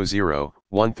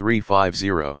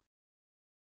 500-1350.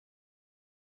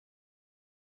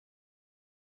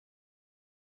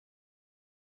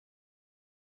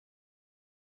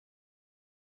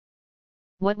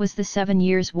 What was the 7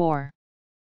 Years' War?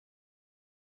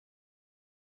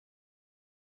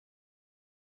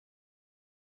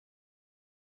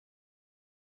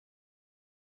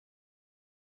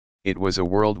 It was a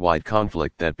worldwide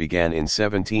conflict that began in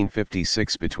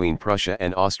 1756 between Prussia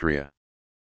and Austria,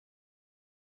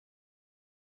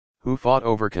 who fought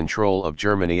over control of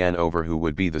Germany and over who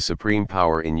would be the supreme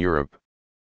power in Europe.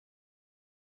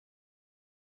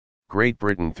 Great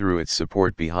Britain threw its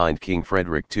support behind King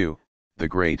Frederick II, the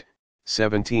Great,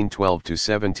 1712 to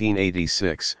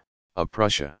 1786, of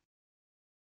Prussia.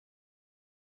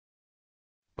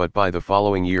 But by the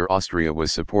following year Austria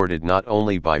was supported not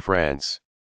only by France,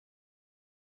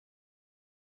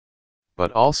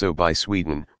 but also by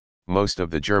Sweden, most of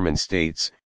the German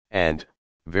states, and,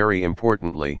 very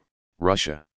importantly,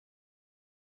 Russia.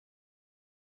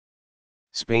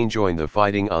 Spain joined the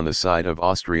fighting on the side of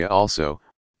Austria also,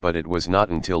 but it was not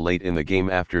until late in the game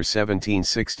after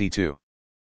 1762.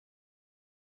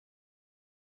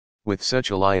 With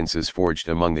such alliances forged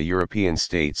among the European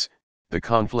states, the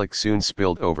conflict soon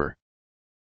spilled over,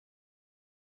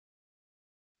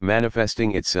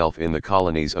 manifesting itself in the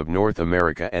colonies of North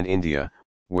America and India,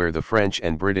 where the French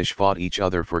and British fought each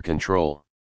other for control.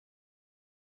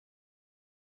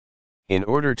 In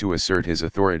order to assert his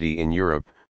authority in Europe,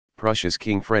 Prussia's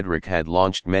King Frederick had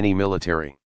launched many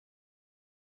military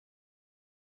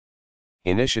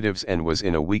initiatives and was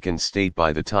in a weakened state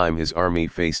by the time his army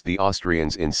faced the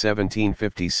Austrians in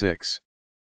 1756.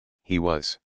 He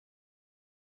was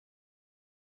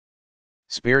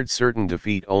spared certain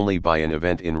defeat only by an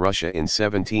event in Russia in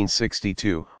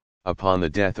 1762, upon the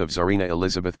death of Tsarina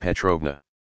Elizabeth Petrovna.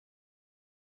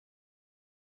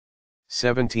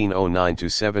 1709 to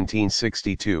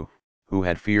 1762, who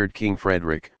had feared King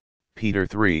Frederick, Peter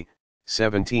III,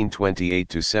 1728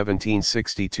 to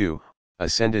 1762,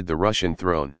 ascended the Russian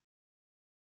throne.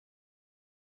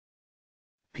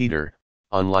 Peter,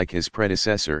 unlike his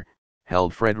predecessor,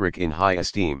 held Frederick in high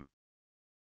esteem,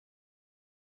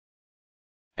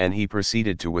 and he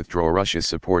proceeded to withdraw Russia's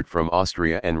support from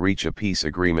Austria and reach a peace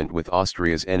agreement with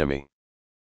Austria's enemy,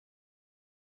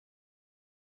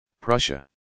 Prussia.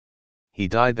 He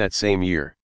died that same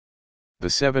year. The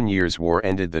 7 Years' War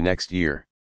ended the next year.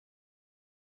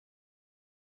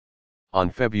 On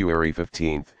February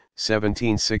 15,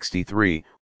 1763,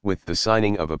 with the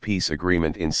signing of a peace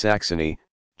agreement in Saxony,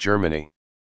 Germany.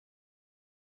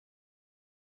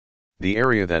 The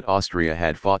area that Austria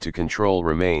had fought to control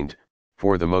remained,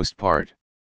 for the most part,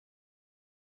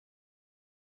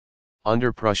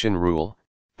 under Prussian rule,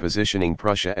 positioning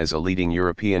Prussia as a leading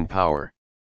European power.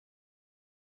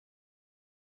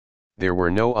 There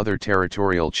were no other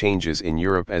territorial changes in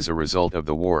Europe as a result of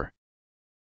the war.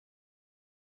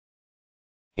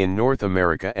 In North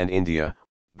America and India,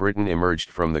 Britain emerged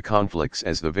from the conflicts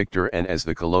as the victor and as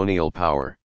the colonial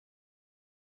power.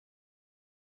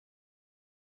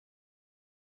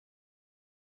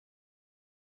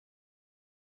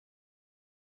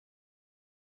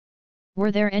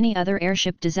 Were there any other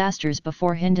airship disasters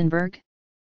before Hindenburg?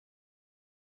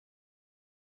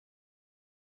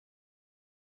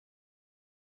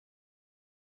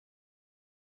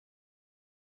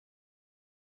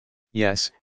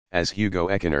 Yes, as Hugo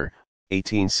Eckener,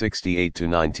 1868 to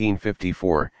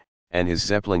 1954, and his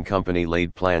Zeppelin company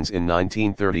laid plans in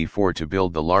 1934 to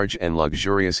build the large and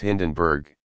luxurious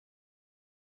Hindenburg.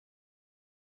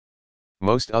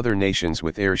 Most other nations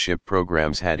with airship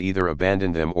programs had either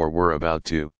abandoned them or were about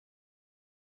to,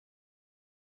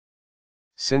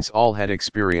 since all had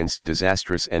experienced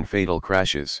disastrous and fatal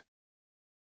crashes.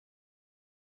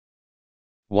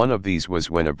 One of these was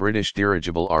when a British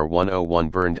dirigible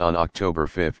R-101 burned on October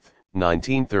 5,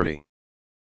 1930.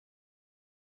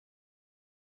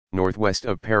 Northwest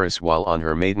of Paris while on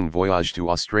her maiden voyage to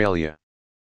Australia.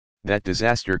 That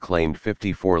disaster claimed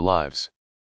 54 lives.